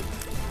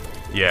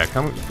 Yeah,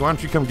 why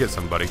don't you come get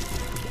somebody?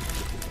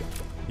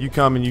 You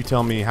come and you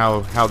tell me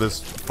how this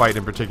fight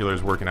in particular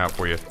is working out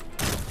for you.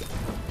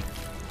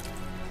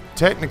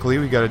 Technically,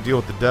 we got to deal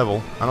with the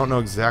devil. I don't know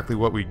exactly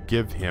what we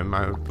give him.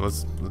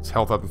 Let's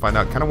health up and find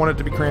out. Kind of want it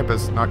to be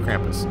Krampus, not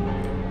Krampus.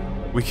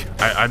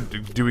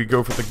 Do we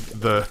go for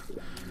the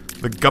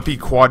guppy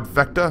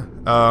quadfecta?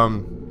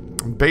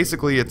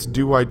 Basically, it's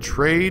do I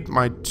trade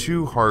my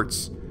 2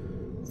 hearts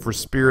for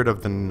Spirit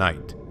of the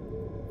Night,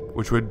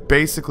 which would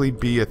basically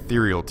be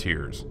Ethereal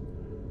Tears.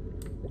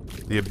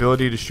 The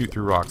ability to shoot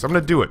through rocks. I'm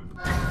gonna do it.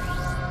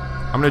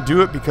 I'm gonna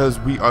do it because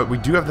we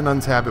do have the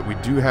Nun's Habit. We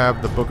do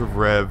have the Book of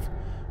Rev.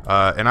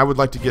 And I would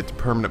like to get to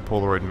permanent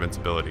Polaroid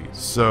invincibility.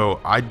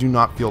 So I do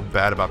not feel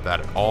bad about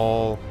that at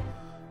all.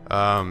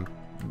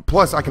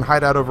 Plus, I can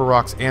hide out over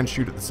rocks and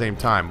shoot at the same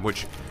time,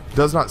 which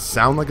does not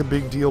sound like a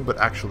big deal, but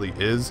actually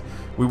is.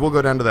 We will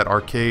go down to that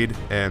arcade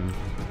and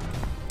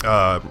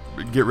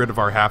get rid of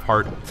our half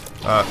heart.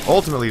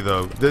 Ultimately,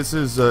 though, this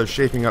is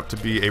shaping up to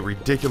be a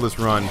ridiculous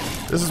run.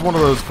 This is one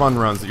of those fun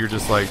runs that you're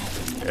just like,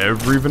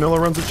 every vanilla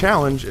run's a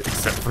challenge,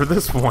 except for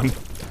this one.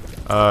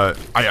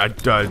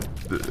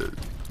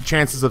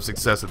 Chances of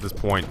success at this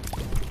point,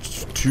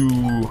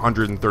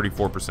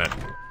 234%.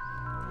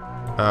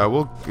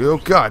 Oh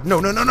God,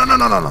 no!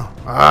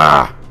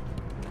 Ah!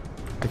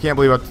 I can't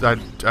believe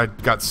I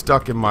got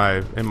stuck in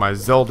my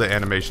Zelda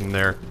animation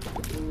there.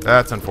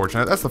 That's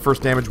unfortunate. That's the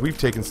first damage we've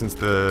taken since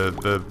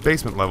the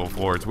basement level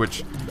floors,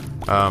 which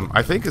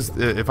I think is,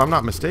 if I'm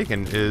not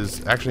mistaken,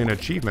 is actually an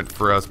achievement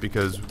for us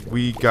because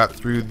we got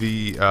through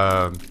the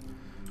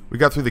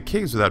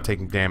caves without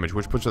taking damage,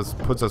 which puts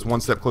us one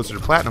step closer to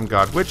Platinum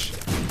God, which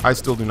I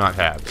still do not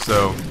have.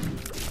 So,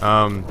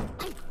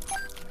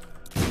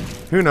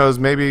 who knows?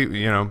 Maybe,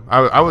 you know,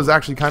 I was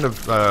actually kind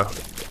of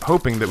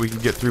hoping that we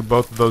could get through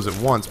both of those at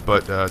once,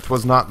 but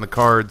 'twas not in the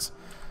cards.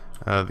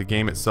 The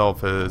game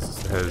itself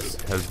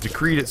has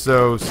decreed it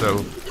so.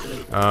 So,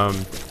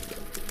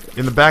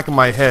 in the back of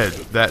my head,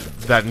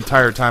 that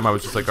entire time I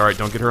was just like, all right,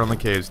 don't get hurt on the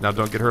caves. Now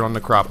don't get hurt on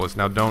Necropolis.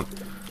 Now don't.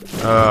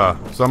 So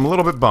I'm a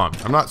little bit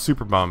bummed. I'm not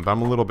super bummed, but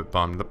I'm a little bit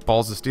bummed. The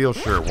balls of steel?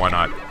 Sure, why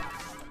not?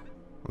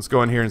 Let's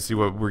go in here and see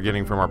what we're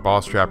getting from our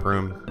boss trap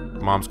room.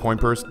 Mom's coin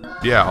purse?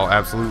 Yeah, I'll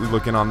absolutely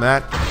look in on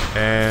that.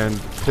 And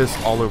piss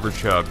all over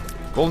Chubb.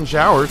 Golden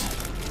showers?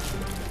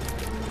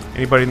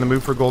 Anybody in the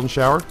mood for a golden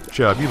shower?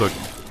 Chubb, you look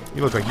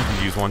like you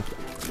could use one.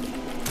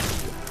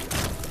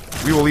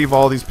 We will leave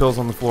all these pills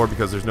on the floor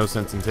because there's no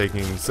sense in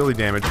taking silly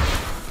damage.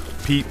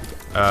 Pete,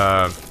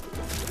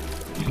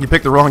 you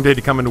picked the wrong day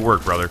to come into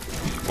work, brother.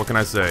 What can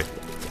I say?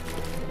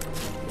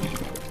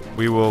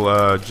 We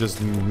will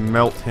just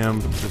melt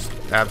him, just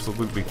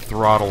absolutely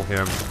throttle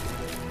him.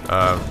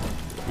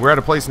 We're at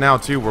a place now,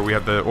 too, where we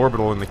have the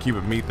orbital and the cube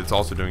of meat that's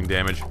also doing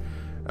damage.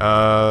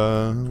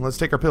 Let's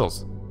take our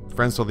pills.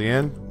 Friends till the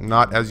end,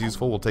 not as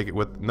useful. We'll take it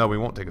with... No, we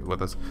won't take it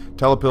with us.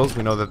 Telepills,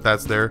 we know that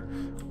that's there.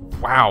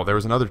 Wow, there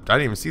was another... I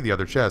didn't even see the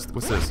other chest.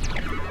 What's this?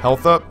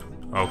 Health up?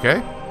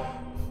 Okay.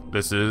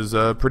 This is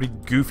a pretty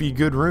goofy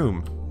good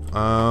room.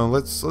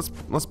 Let's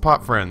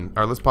pop friend,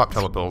 or let's pop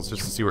telepills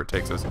just to see where it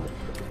takes us.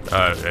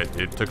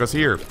 It took us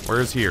here.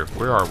 Where is here?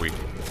 Where are we?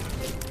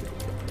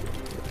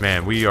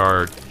 Man, we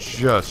are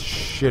just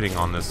shitting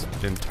on this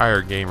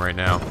entire game right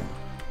now.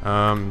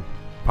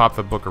 Pop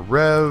the Book of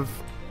Rev.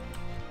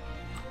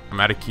 I'm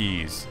out of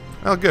keys.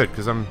 Oh, good,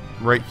 because I'm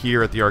right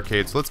here at the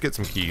arcade, so let's get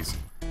some keys.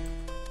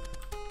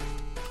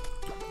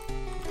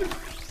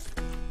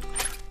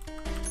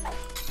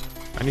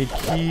 I need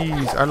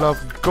keys. I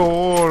love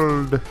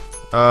gold.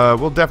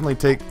 We'll definitely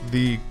take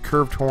the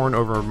curved horn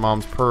over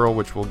Mom's Pearl,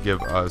 which will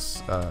give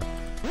us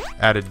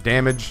added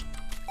damage.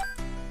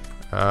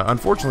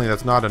 Unfortunately,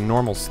 that's not a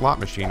normal slot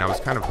machine. I was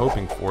kind of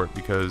hoping for it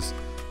because...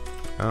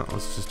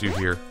 let's just do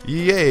here.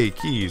 Yay,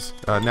 keys.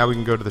 Now we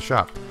can go to the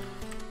shop.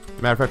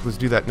 Matter of fact, let's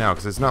do that now,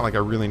 because it's not like I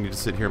really need to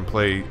sit here and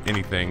play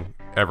anything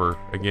ever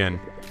again.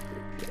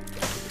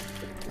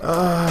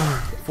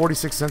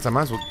 46 cents. I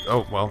might as well...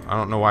 Oh, well, I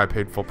don't know why I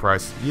paid full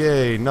price.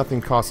 Yay,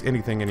 nothing costs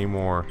anything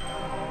anymore.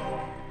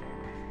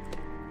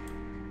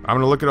 I'm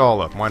going to look it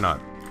all up. Why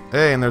not?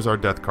 Hey, and there's our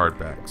death card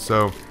back.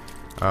 So,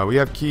 we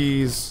have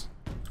keys.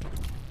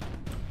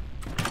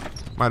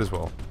 Might as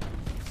well.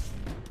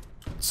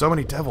 So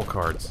many devil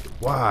cards.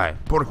 Why?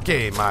 ¿Por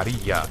qué,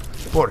 Maria?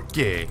 ¿Por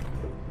qué?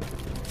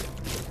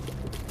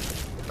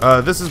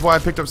 This is why I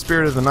picked up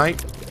Spirit of the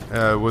Night.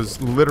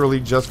 Was literally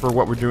just for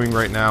what we're doing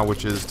right now,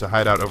 which is to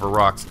hide out over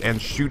rocks and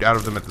shoot out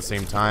of them at the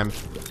same time.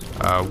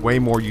 Way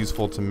more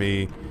useful to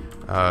me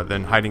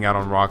than hiding out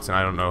on rocks and,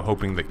 I don't know,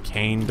 hoping that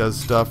Kane does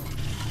stuff.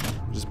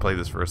 Just play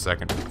this for a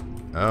second.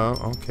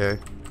 Oh, okay.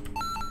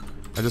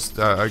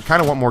 I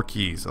kind of want more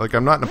keys. Like,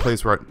 I'm not in a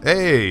place where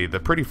hey, the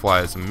pretty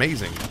fly is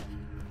amazing.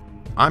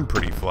 I'm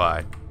pretty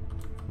fly.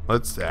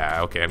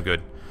 Okay, I'm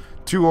good.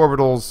 2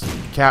 orbitals,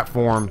 cat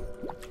form,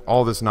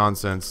 all this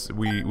nonsense.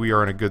 We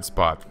are in a good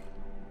spot.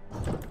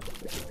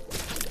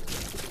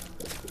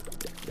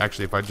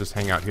 Actually, if I just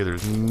hang out here,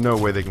 there's no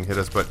way they can hit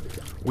us, but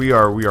we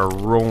are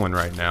rolling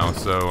right now,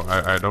 so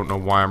I don't know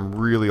why I'm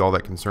really all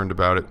that concerned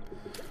about it.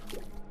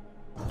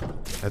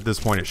 At this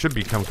point, it should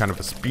become kind of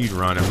a speed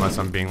run, unless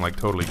I'm being, like,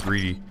 totally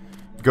greedy.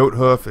 Goat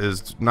Hoof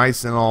is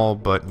nice and all,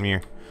 but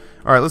meh.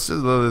 Alright, let's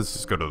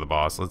just go to the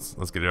boss. Let's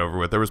get it over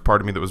with. There was part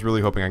of me that was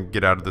really hoping I could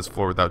get out of this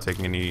floor without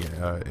taking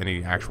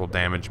any actual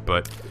damage,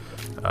 but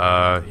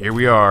here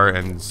we are,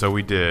 and so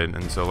we did.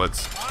 And so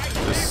let's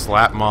just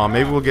slap Mom.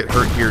 Maybe we'll get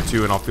hurt here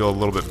too, and I'll feel a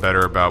little bit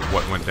better about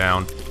what went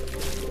down.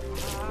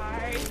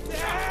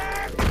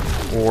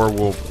 Or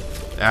we'll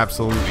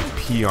absolutely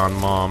pee on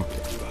Mom.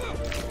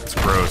 It's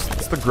gross.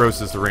 It's the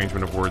grossest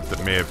arrangement of words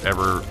that may have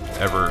ever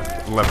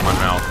left my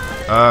mouth.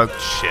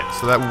 Shit.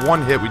 So that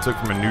one hit we took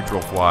from a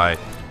neutral fly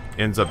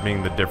ends up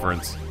being the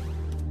difference.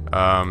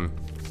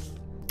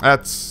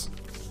 That's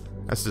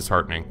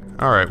disheartening.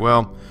 Alright,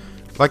 well,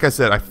 like I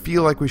said, I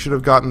feel like we should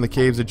have gotten the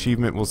Caves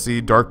achievement. We'll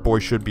see. Dark Boy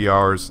should be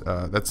ours.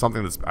 That's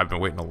something I've been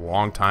waiting a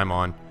long time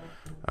on.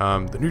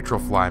 The neutral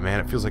fly,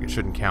 man, it feels like it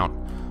shouldn't count.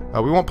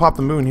 We won't pop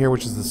the moon here,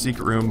 which is the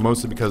secret room,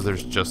 mostly because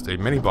there's just a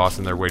mini-boss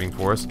in there waiting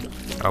for us.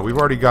 We've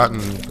already gotten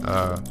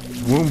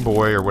Womb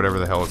Boy, or whatever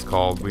the hell it's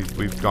called.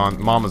 We've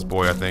gone Mama's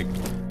Boy, I think,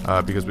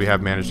 because we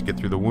have managed to get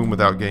through the womb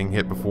without getting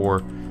hit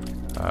before.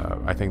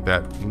 I think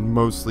that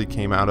mostly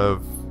came out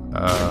of...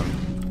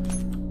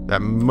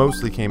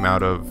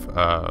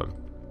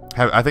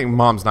 I think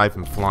Mom's knife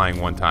and flying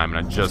one time,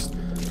 and I just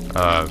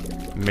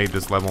made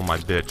this level my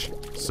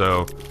bitch.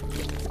 So...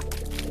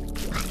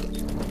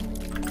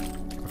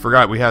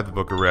 Forgot we had the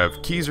Book of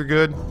Rev. Keys are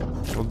good.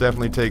 We'll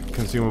definitely take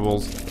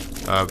consumables.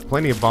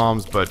 Plenty of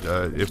bombs, but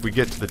when we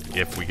get to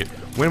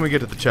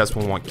the chest,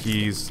 we'll want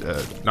keys.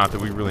 Not that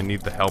we really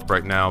need the help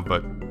right now,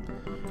 but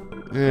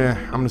yeah,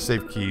 I'm gonna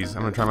save keys.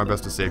 I'm gonna try my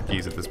best to save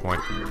keys at this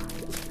point.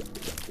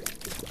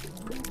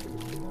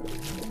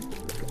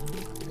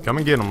 Come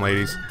and get them,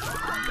 ladies.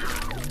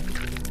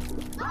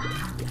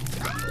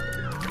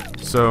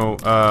 So,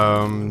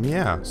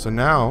 yeah. So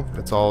now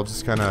it's all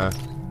just kind of.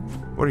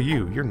 What are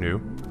you? You're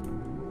new.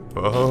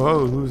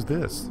 Oh, who's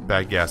this?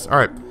 Bad guess.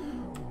 Alright.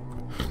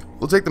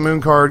 We'll take the moon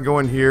card, go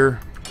in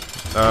here.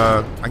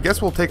 I guess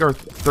we'll take our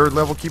 3rd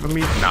level Keep a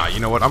Meat. Nah, you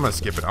know what? I'm going to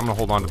skip it. I'm going to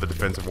hold on to the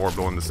defensive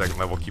orbital in the 2nd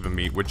level Keep a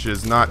Meat, which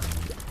is not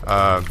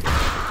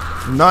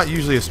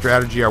usually a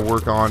strategy I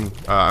work on.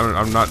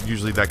 I'm not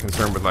usually that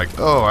concerned with, like,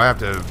 oh, I have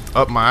to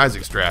up my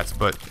Isaac strats,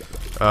 but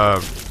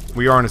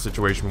we are in a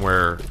situation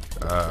where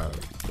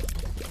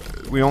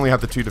we only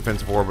have the 2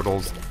 defensive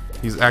orbitals.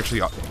 He's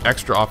actually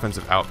extra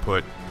offensive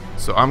output.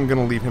 So I'm going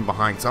to leave him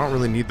behind, because I don't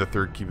really need the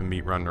 3rd Keep a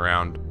Meat running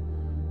around.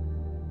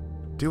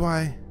 Do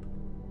I?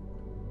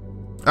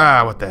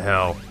 Ah, what the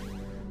hell.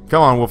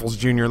 Come on, Wiffles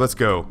Jr., let's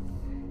go.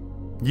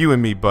 You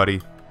and me,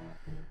 buddy.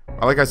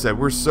 Like I said,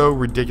 we're so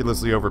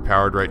ridiculously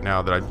overpowered right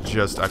now that I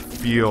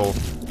feel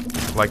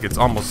like it's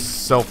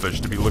almost selfish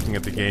to be looking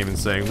at the game and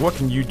saying, what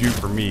can you do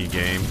for me,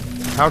 game?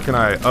 How can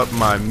I up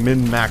my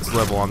min-max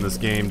level on this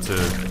game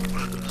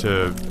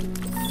to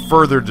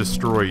further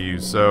destroy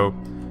you? So...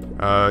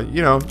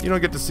 You know, you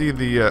don't get to see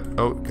the,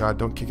 oh god,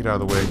 don't kick it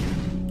out of the way.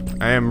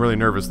 I am really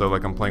nervous though,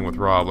 like I'm playing with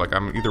Rob. Like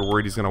I'm either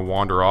worried he's gonna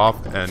wander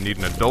off and need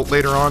an adult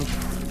later on,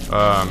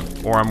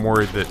 or I'm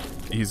worried that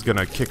he's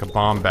gonna kick a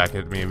bomb back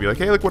at me and be like,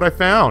 hey, look what I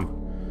found!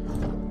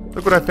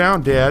 Look what I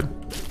found, Dad!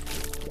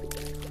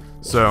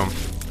 So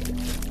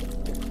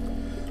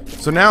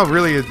now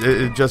really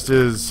it just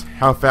is,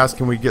 how fast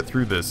can we get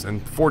through this?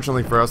 And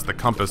fortunately for us, the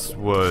compass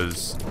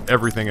was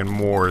everything and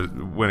more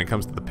when it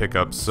comes to the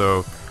pickups.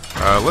 So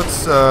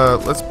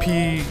let's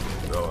pee.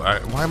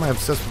 Oh, why am I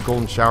obsessed with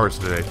golden showers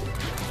today?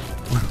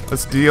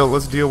 Let's deal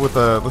with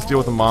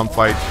a mom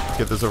fight.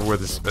 Get this over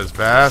with as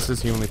fast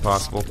as humanly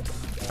possible.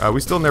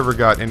 We still never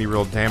got any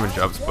real damage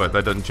ups, but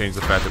that doesn't change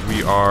the fact that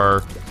we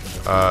are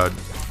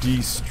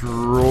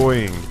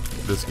destroying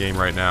this game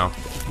right now.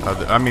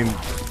 I mean,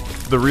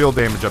 the real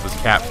damage up is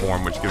cat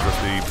form, which gives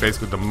us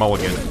basically the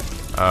mulligan,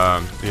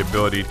 the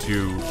ability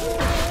to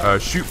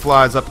shoot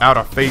flies up out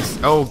of face.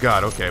 Oh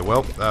god, okay,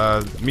 well,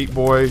 Meat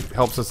Boy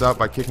helps us out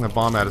by kicking the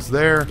bomb at us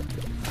there.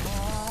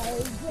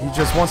 He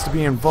just wants to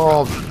be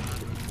involved.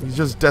 He's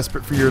just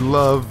desperate for your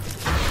love.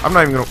 I'm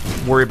not even gonna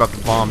worry about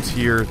the bombs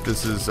here.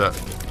 This is a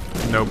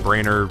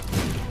no-brainer.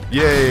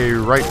 Yay,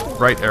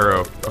 right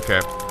arrow.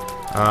 Okay.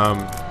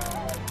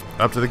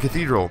 Up to the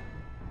cathedral.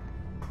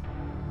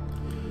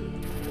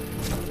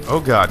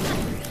 Oh god.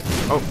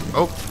 Oh,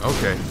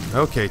 okay.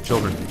 Okay,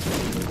 children.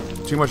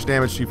 Too much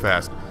damage too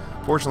fast.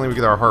 Fortunately, we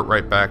get our heart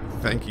right back.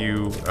 Thank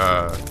you,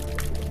 oh,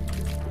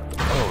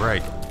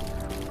 right.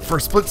 For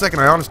a split second,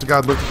 I honest to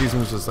God looked at these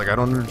and was just like, I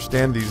don't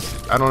understand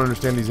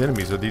these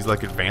enemies. Are these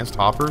like advanced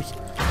hoppers?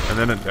 And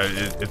then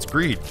it's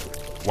greed.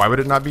 Why would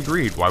it not be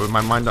greed? Why would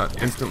my mind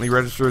not instantly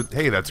register,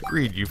 hey, that's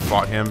greed. You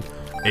fought him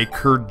a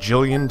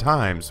kerjillion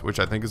times, which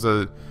I think is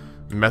a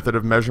method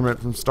of measurement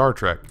from Star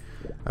Trek.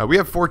 We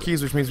have 4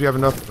 keys, which means we have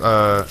enough,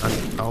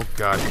 oh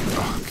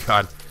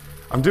god.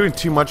 I'm doing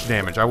too much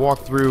damage. I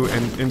walk through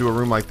and into a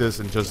room like this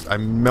and just, I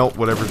melt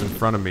whatever's in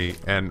front of me,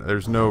 and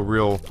there's no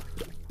real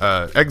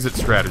exit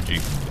strategy.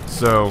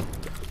 So,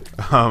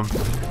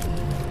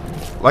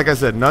 like I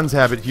said, Nun's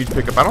Habit, huge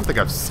pickup. I don't think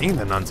I've seen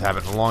the Nun's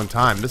Habit in a long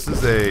time. This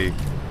is a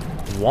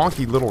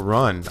wonky little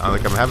run.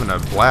 Like, I'm having a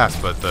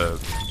blast, but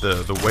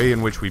the way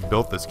in which we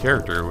built this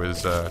character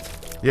was,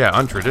 yeah,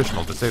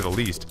 untraditional, to say the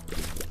least.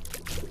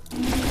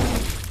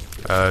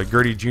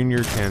 Gertie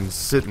Jr. can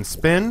sit and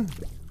spin.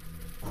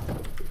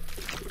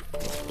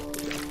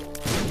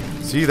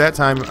 See, that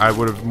time I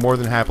would have more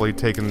than happily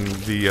taken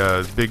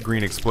the big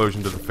green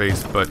explosion to the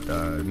face, but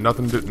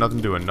nothing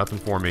doing, nothing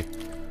for me.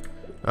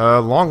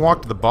 Long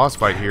walk to the boss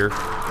fight here.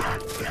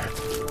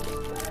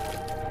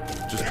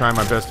 Just trying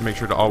my best to make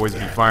sure to always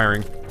be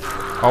firing,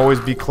 always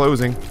be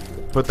closing.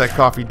 Put that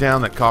coffee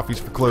down. That coffee's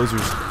for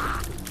closers.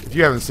 If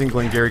you haven't seen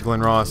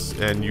Glenn Ross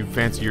and you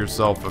fancy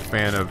yourself a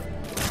fan of,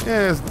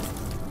 yeah,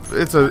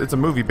 it's a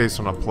movie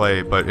based on a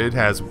play, but it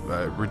has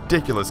a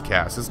ridiculous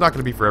cast. It's not going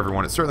to be for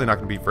everyone. It's certainly not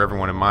going to be for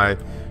everyone in my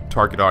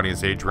target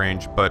audience age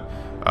range, but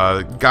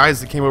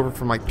guys that came over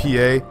from like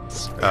PA,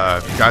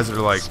 guys that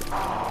are like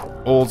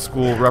old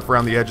school, rough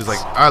around the edges, like,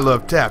 I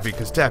love Taffy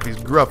because Taffy's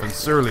gruff and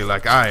surly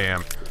like I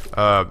am.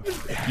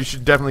 You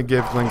should definitely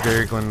give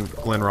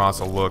Glenn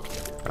Ross a look.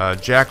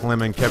 Jack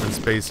Lemmon, Kevin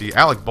Spacey,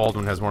 Alec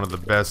Baldwin has one of the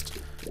best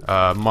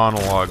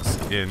monologues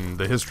in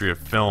the history of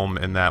film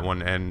in that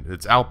one, and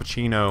it's Al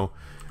Pacino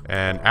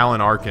and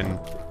Alan Arkin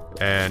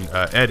and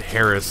Ed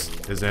Harris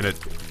is in it.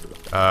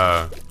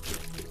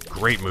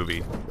 Great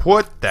movie.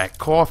 Put that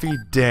coffee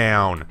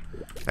down.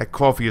 That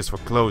coffee is for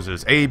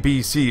closers.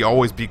 ABC,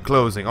 always be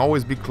closing.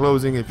 Always be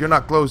closing. If you're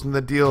not closing the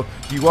deal,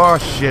 you are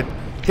shit.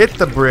 Hit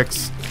the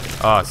bricks.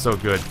 Ah, so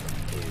good.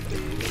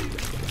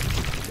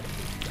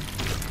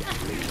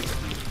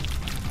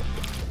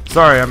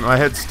 Sorry, my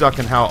head's stuck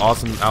in how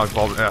awesome Alec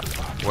Baldwin...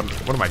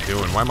 what am I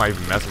doing? Why am I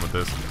even messing with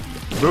this?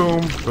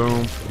 Boom,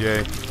 boom,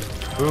 yay.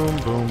 Boom,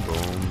 boom,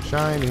 boom,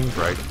 shining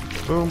bright.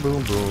 Boom,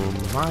 boom, boom,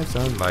 my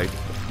sunlight.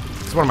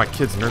 It's one of my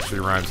kids'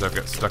 nursery rhymes I've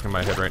got stuck in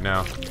my head right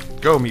now.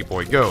 Go, Meat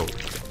Boy, go.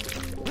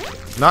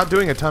 Not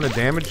doing a ton of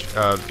damage.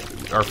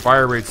 Our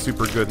fire rate's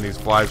super good and these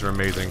flies are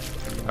amazing.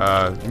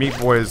 Meat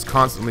Boy is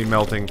constantly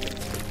melting.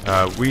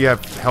 We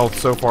have health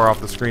so far off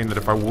the screen that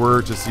if I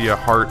were to see a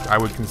heart, I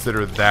would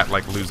consider that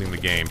like losing the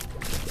game.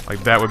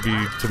 Like, that would be,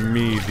 to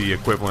me, the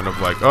equivalent of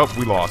like, oh,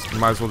 we lost. We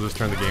might as well just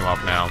turn the game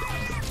off now.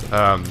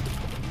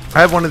 I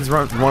had one of these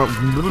runs.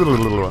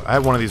 I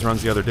had one of these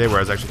runs the other day where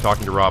I was actually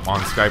talking to Rob on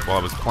Skype while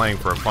I was playing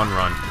for a fun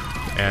run,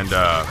 and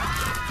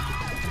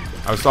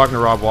I was talking to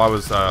Rob while I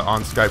was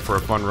on Skype for a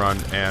fun run,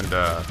 and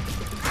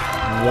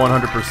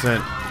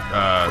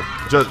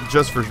 100%,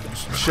 just for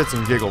shits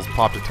and giggles,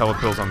 popped a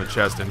telepills on the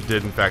chest and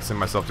did in fact send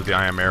myself to the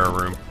I Am Error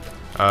room.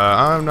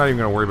 I'm not even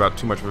going to worry about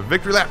too much of a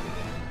victory lap.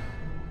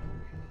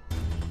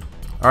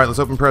 Alright, let's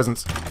open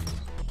presents.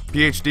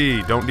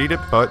 PhD, don't need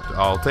it, but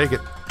I'll take it.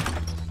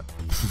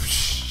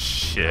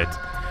 Shit.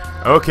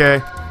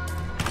 Okay.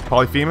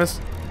 Polyphemus?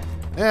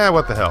 Yeah,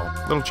 what the hell.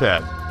 Little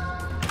Chad.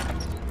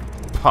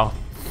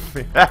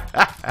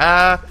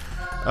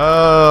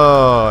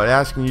 Oh,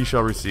 asking you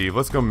shall receive.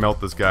 Let's go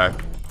melt this guy.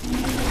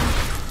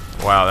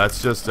 Wow,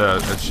 that's just,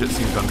 that shit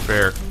seems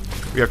unfair.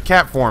 We have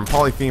cat form,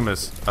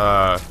 Polyphemus,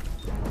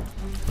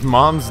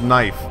 Mom's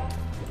Knife,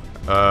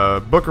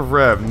 Book of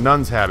Rev,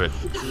 Nun's Habit.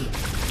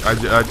 I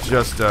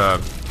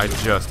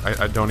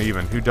don't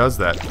even. Who does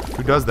that?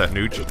 Who does that,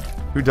 Nooch?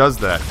 Who does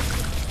that?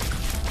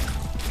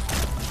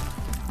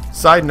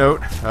 Side note,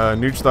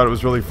 Nooch thought it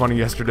was really funny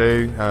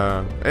yesterday,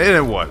 and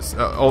it was.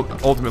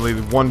 Ultimately,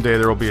 one day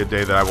there will be a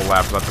day that I will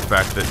laugh about the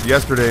fact that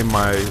yesterday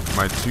my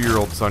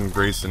 2-year-old son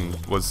Grayson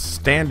was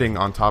standing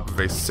on top of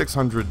a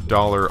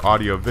 $600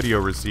 audio-video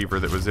receiver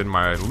that was in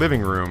my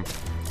living room,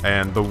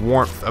 and the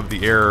warmth of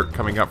the air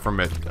coming up from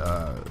it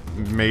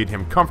made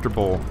him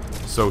comfortable,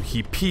 so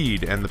he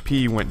peed, and the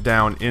pee went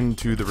down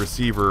into the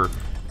receiver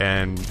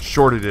and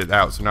shorted it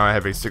out. So now I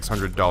have a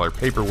 $600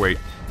 paperweight,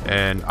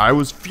 and I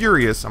was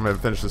furious. I'm going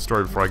to finish the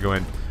story before I go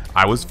in.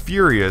 I was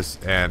furious,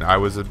 and I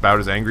was about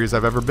as angry as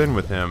I've ever been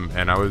with him,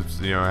 and I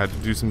was, I had to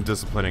do some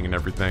disciplining and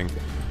everything.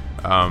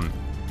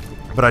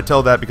 But I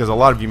tell that because a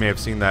lot of you may have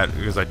seen that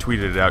because I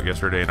tweeted it out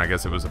yesterday, and I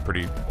guess it was a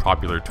pretty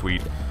popular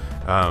tweet.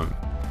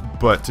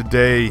 But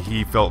today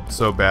he felt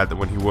so bad that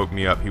when he woke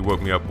me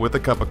up with a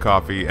cup of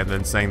coffee and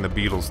then sang the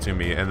Beatles to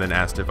me and then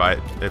asked if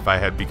I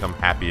had become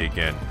happy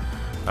again.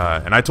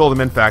 And I told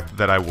him, in fact,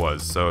 that I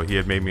was. So he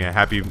had made me a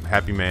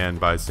happy man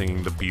by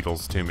singing the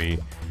Beatles to me.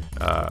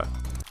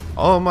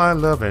 All my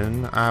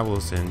lovin' I will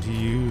send to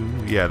you.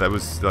 Yeah, that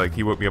was like,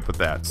 he woke me up with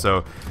that.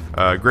 So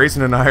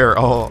Grayson and I are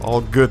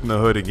all good in the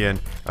hood again.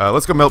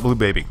 Let's go melt Blue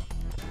Baby.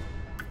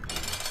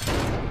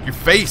 Your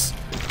face,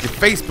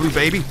 Blue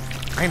Baby.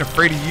 I ain't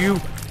afraid of you.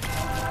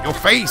 Your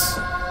face!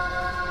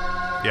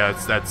 Yeah,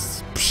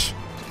 that's psh.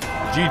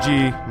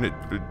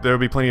 GG. There'll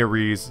be plenty of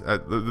rees.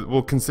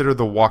 We'll consider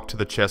the walk to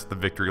the chest the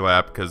victory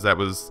lap, because that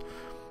was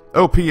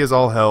OP as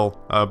all hell,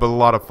 but a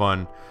lot of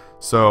fun.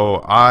 So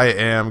I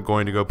am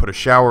going to go put a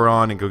shower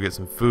on and go get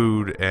some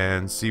food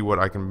and see what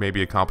I can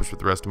maybe accomplish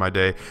with the rest of my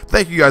day.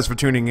 Thank you guys for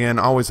tuning in.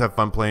 Always have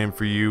fun playing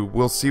for you.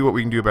 We'll see what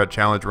we can do about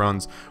challenge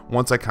runs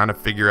once I kind of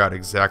figure out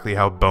exactly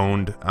how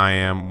boned I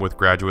am with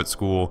graduate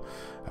school.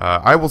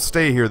 I will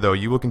stay here though.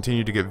 You will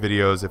continue to get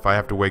videos. If I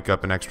have to wake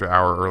up an extra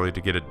hour early to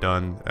get it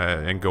done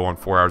and go on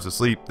 4 hours of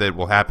sleep, that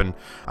will happen.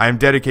 I am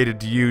dedicated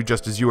to you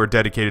just as you are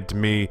dedicated to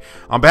me.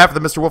 On behalf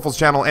of the Mr. Wiffles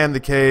channel and The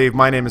Cave,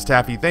 my name is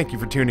Taffy. Thank you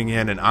for tuning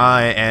in, and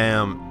I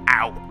am